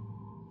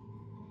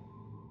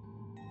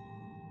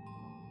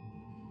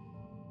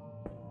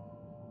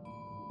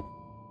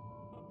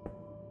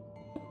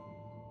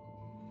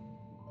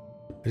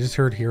 I just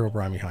heard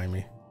HEROBRINE behind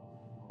me.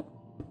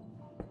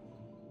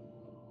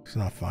 It's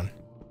not fun.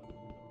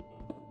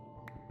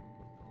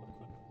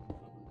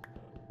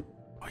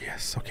 Oh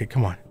yes, okay,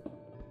 come on.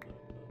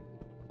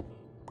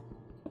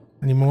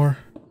 Any more?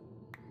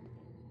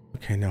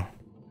 Okay, no.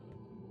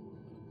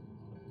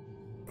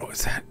 Oh,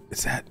 is that?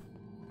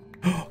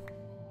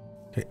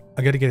 Okay,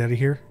 I gotta get out of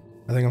here.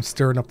 I think I'm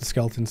stirring up the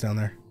skeletons down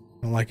there.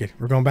 I don't like it.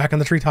 We're going back on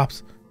the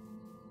treetops.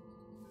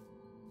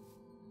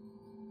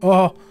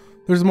 Oh,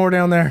 there's more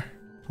down there.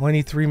 Only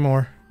need 3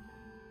 more.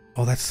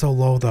 Oh, that's so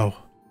low though.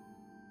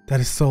 That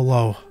is so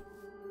low.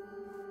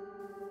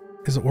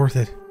 Is it worth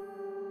it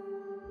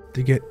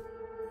to get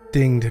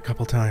dinged a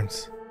couple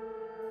times?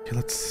 Okay,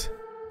 let's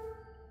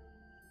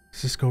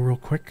just go real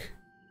quick.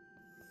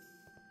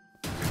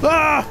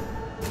 Ah!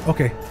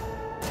 Okay.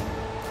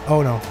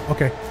 Oh no.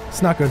 Okay.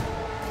 It's not good.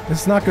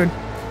 This is not good.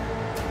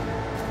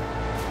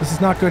 This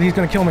is not good. He's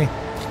gonna kill me.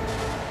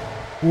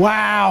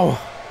 Wow!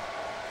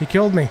 He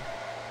killed me.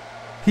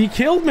 He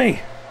killed me!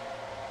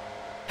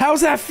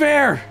 How's that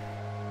fair?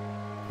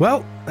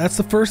 Well, that's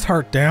the first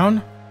heart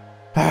down.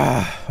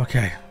 Ah,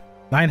 okay.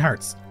 9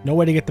 hearts. No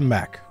way to get them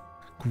back.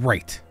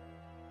 Great.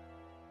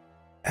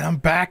 And I'm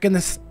back in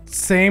the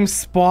same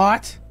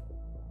spot?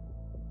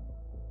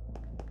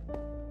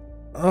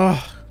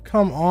 Ugh,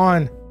 come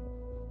on.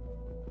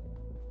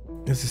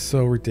 This is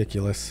so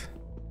ridiculous.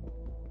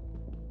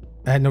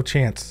 I had no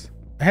chance.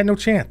 I had no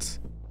chance.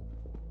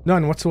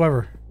 None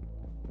whatsoever.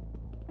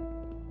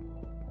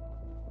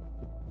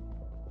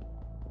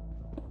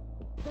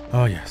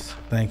 Oh yes.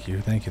 Thank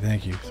you, thank you,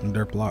 thank you. Some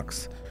dirt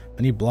blocks.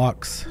 I need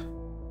blocks.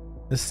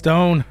 This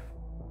stone.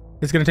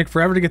 It's gonna take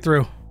forever to get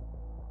through.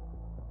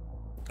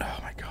 Oh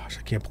my gosh,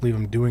 I can't believe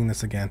I'm doing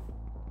this again.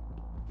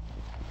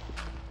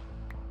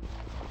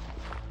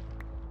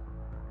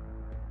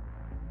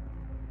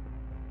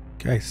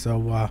 Okay,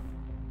 so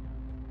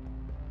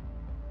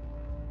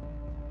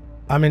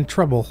I'm in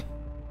trouble.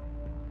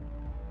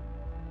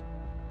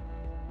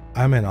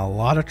 I'm in a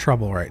lot of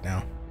trouble right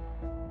now.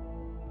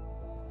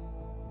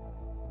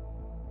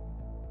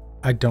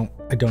 I don't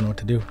know what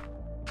to do.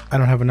 I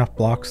don't have enough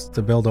blocks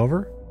to build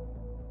over.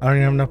 I don't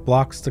even have enough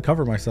blocks to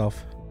cover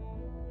myself.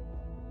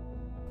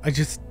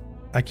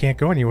 I can't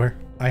go anywhere.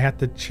 I have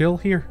to chill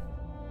here.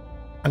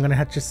 I'm gonna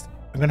have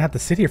to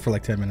sit here for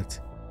like 10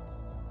 minutes.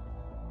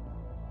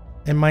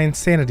 And my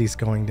insanity's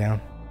going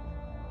down.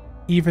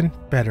 Even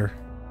better.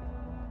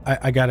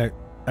 I gotta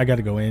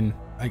go in.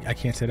 I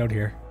can't sit out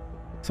here.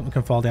 Something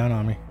can fall down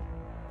on me.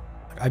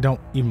 I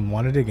don't even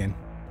want to dig in,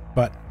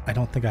 but I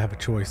don't think I have a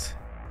choice.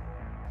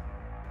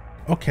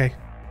 Okay.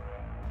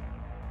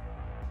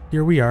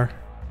 Here we are.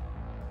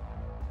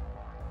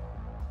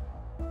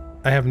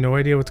 I have no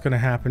idea what's going to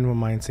happen when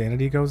my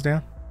insanity goes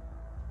down.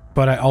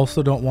 But I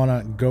also don't want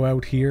to go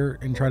out here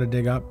and try to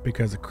dig up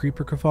because a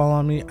creeper could fall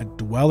on me, a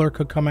dweller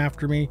could come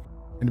after me,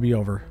 and it'd be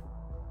over.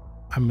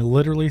 I'm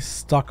literally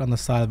stuck on the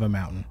side of a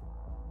mountain.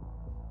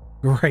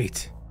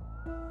 Great.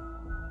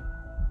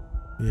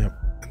 Yep,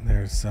 and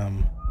there's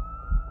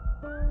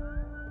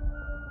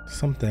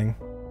something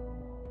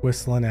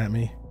whistling at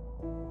me.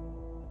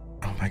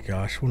 Oh my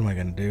gosh, what am I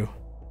gonna do?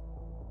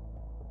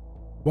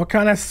 What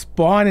kind of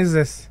spawn is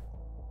this?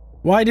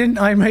 Why didn't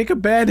I make a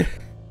bed?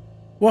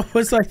 What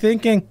was I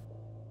thinking?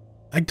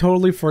 I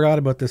totally forgot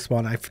about this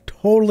spawn. I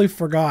totally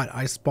forgot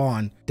I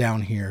spawned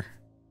down here.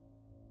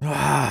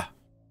 Ah,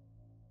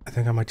 I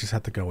think I might just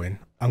have to go in.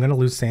 I'm gonna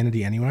lose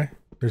sanity anyway.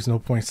 There's no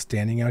point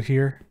standing out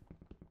here.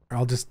 Or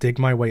I'll just dig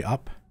my way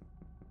up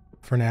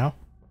for now.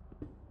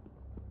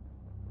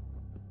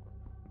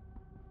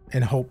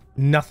 And hope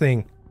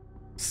nothing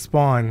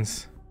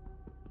spawns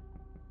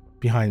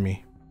behind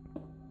me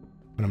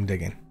when I'm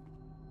digging.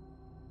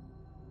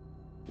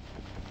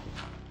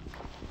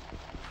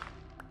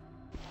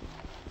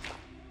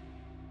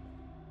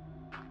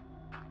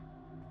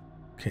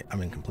 Okay,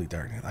 I'm in complete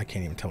darkness. I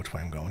can't even tell which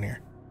way I'm going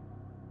here.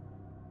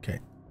 Okay.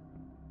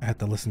 I have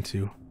to listen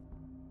to...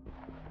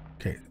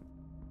 Okay.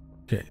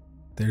 Okay.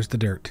 There's the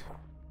dirt.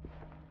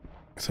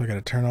 So I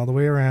gotta turn all the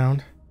way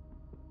around.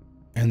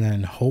 And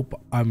then hope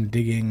I'm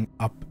digging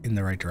up in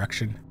the right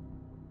direction.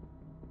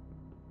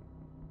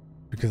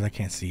 Because I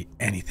can't see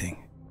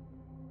anything.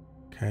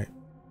 Okay.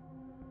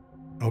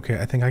 Okay,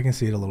 I think I can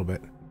see it a little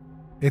bit.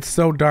 It's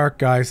so dark,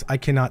 guys. I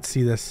cannot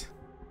see this.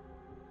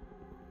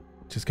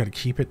 Just gotta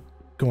keep it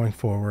going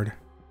forward.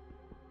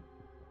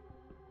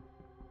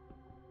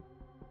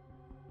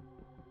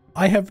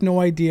 I have no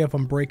idea if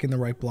I'm breaking the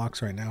right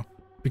blocks right now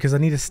because I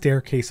need a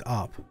staircase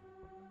up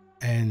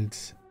and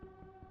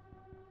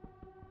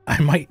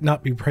I might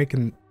not be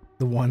breaking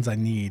the ones I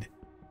need.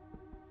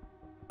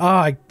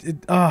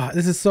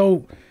 This is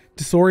so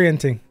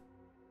disorienting.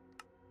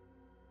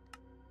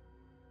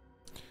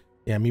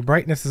 Yeah, my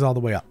brightness is all the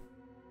way up.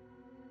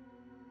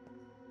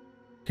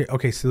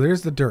 Okay, so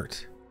there's the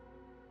dirt.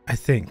 I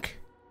think.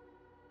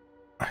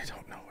 I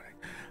don't know what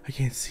I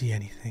can't see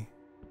anything.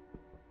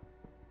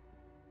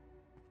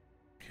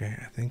 Okay,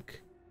 I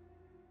think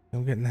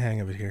I'm getting the hang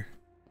of it here.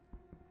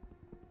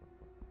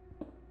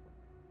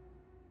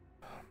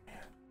 Oh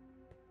man.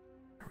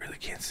 I really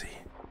can't see.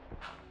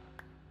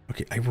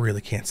 Okay, I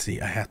really can't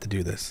see. I have to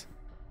do this.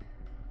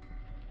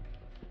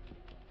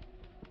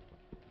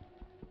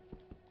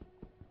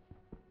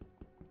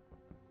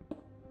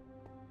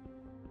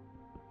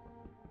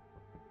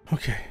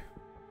 Okay.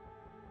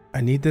 I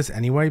need this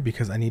anyway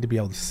because I need to be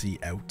able to see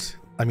out.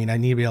 I mean, I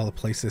need to be able to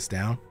place this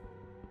down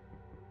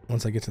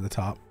once I get to the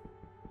top.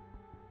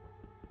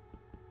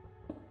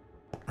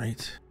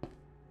 Right.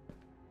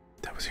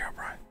 That was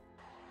HEROBRINE.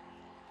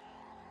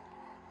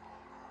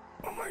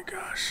 Oh my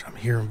gosh, I'm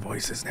hearing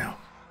voices now.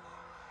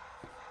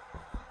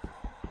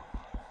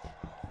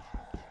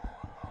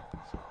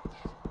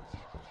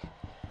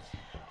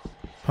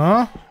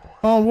 Huh?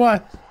 Oh,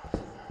 what?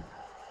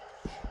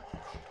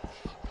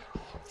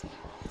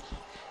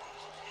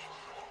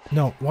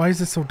 No, why is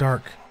it so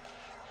dark?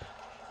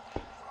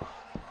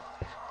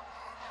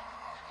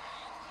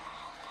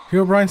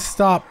 HEROBRINE,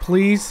 stop,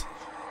 please.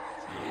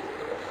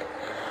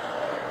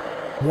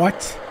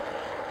 What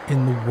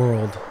in the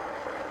world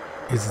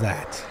is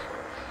that?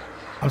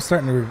 I'm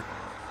starting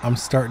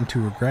to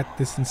regret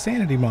this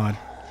insanity mod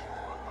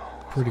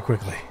pretty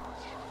quickly.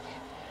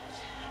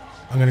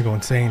 I'm gonna go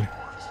insane.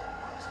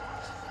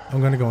 I'm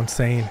gonna go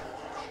insane.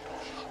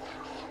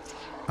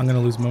 I'm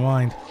gonna lose my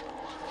mind.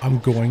 I'm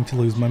going to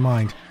lose my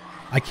mind.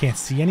 I can't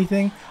see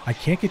anything. I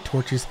can't get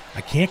torches.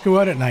 I can't go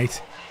out at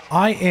night.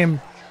 I'm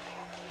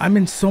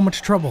in so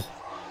much trouble.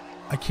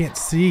 I can't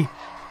see.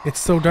 It's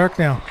so dark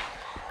now.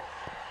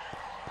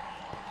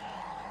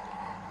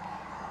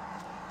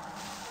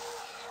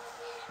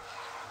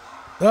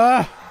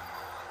 Ah!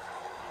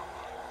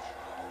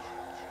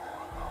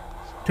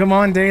 Come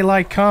on,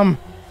 daylight, come.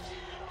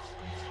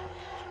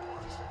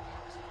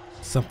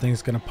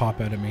 Something's gonna pop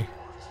out of me.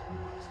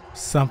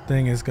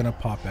 Something is gonna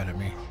pop out of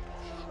me.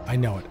 I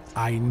know it.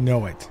 I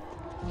know it.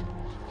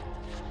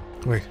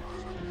 Wait.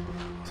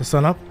 Is the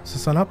sun up? Is the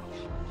sun up?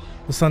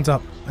 The sun's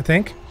up, I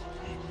think.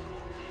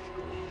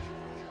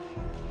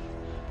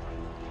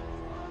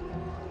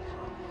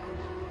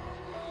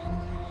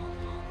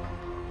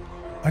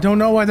 I don't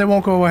know why they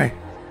won't go away.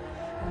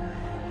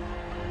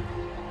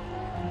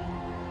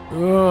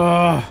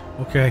 Ugh.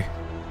 Okay.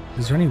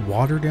 Is there any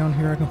water down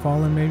here I can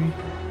fall in, maybe?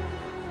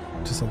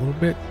 Just a little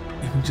bit?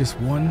 Even just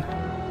one?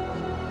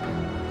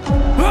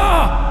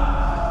 Ah!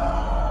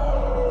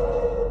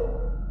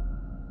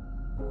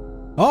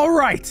 All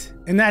right.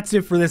 And that's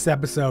it for this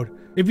episode.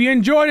 If you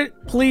enjoyed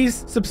it,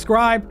 please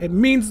subscribe. It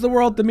means the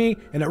world to me,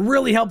 and it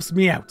really helps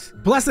me out.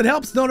 Plus, it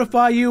helps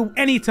notify you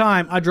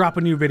anytime I drop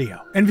a new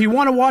video. And if you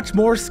want to watch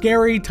more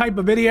scary type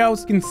of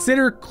videos,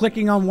 consider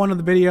clicking on one of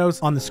the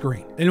videos on the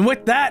screen. And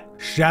with that,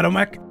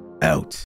 ShadowMech out.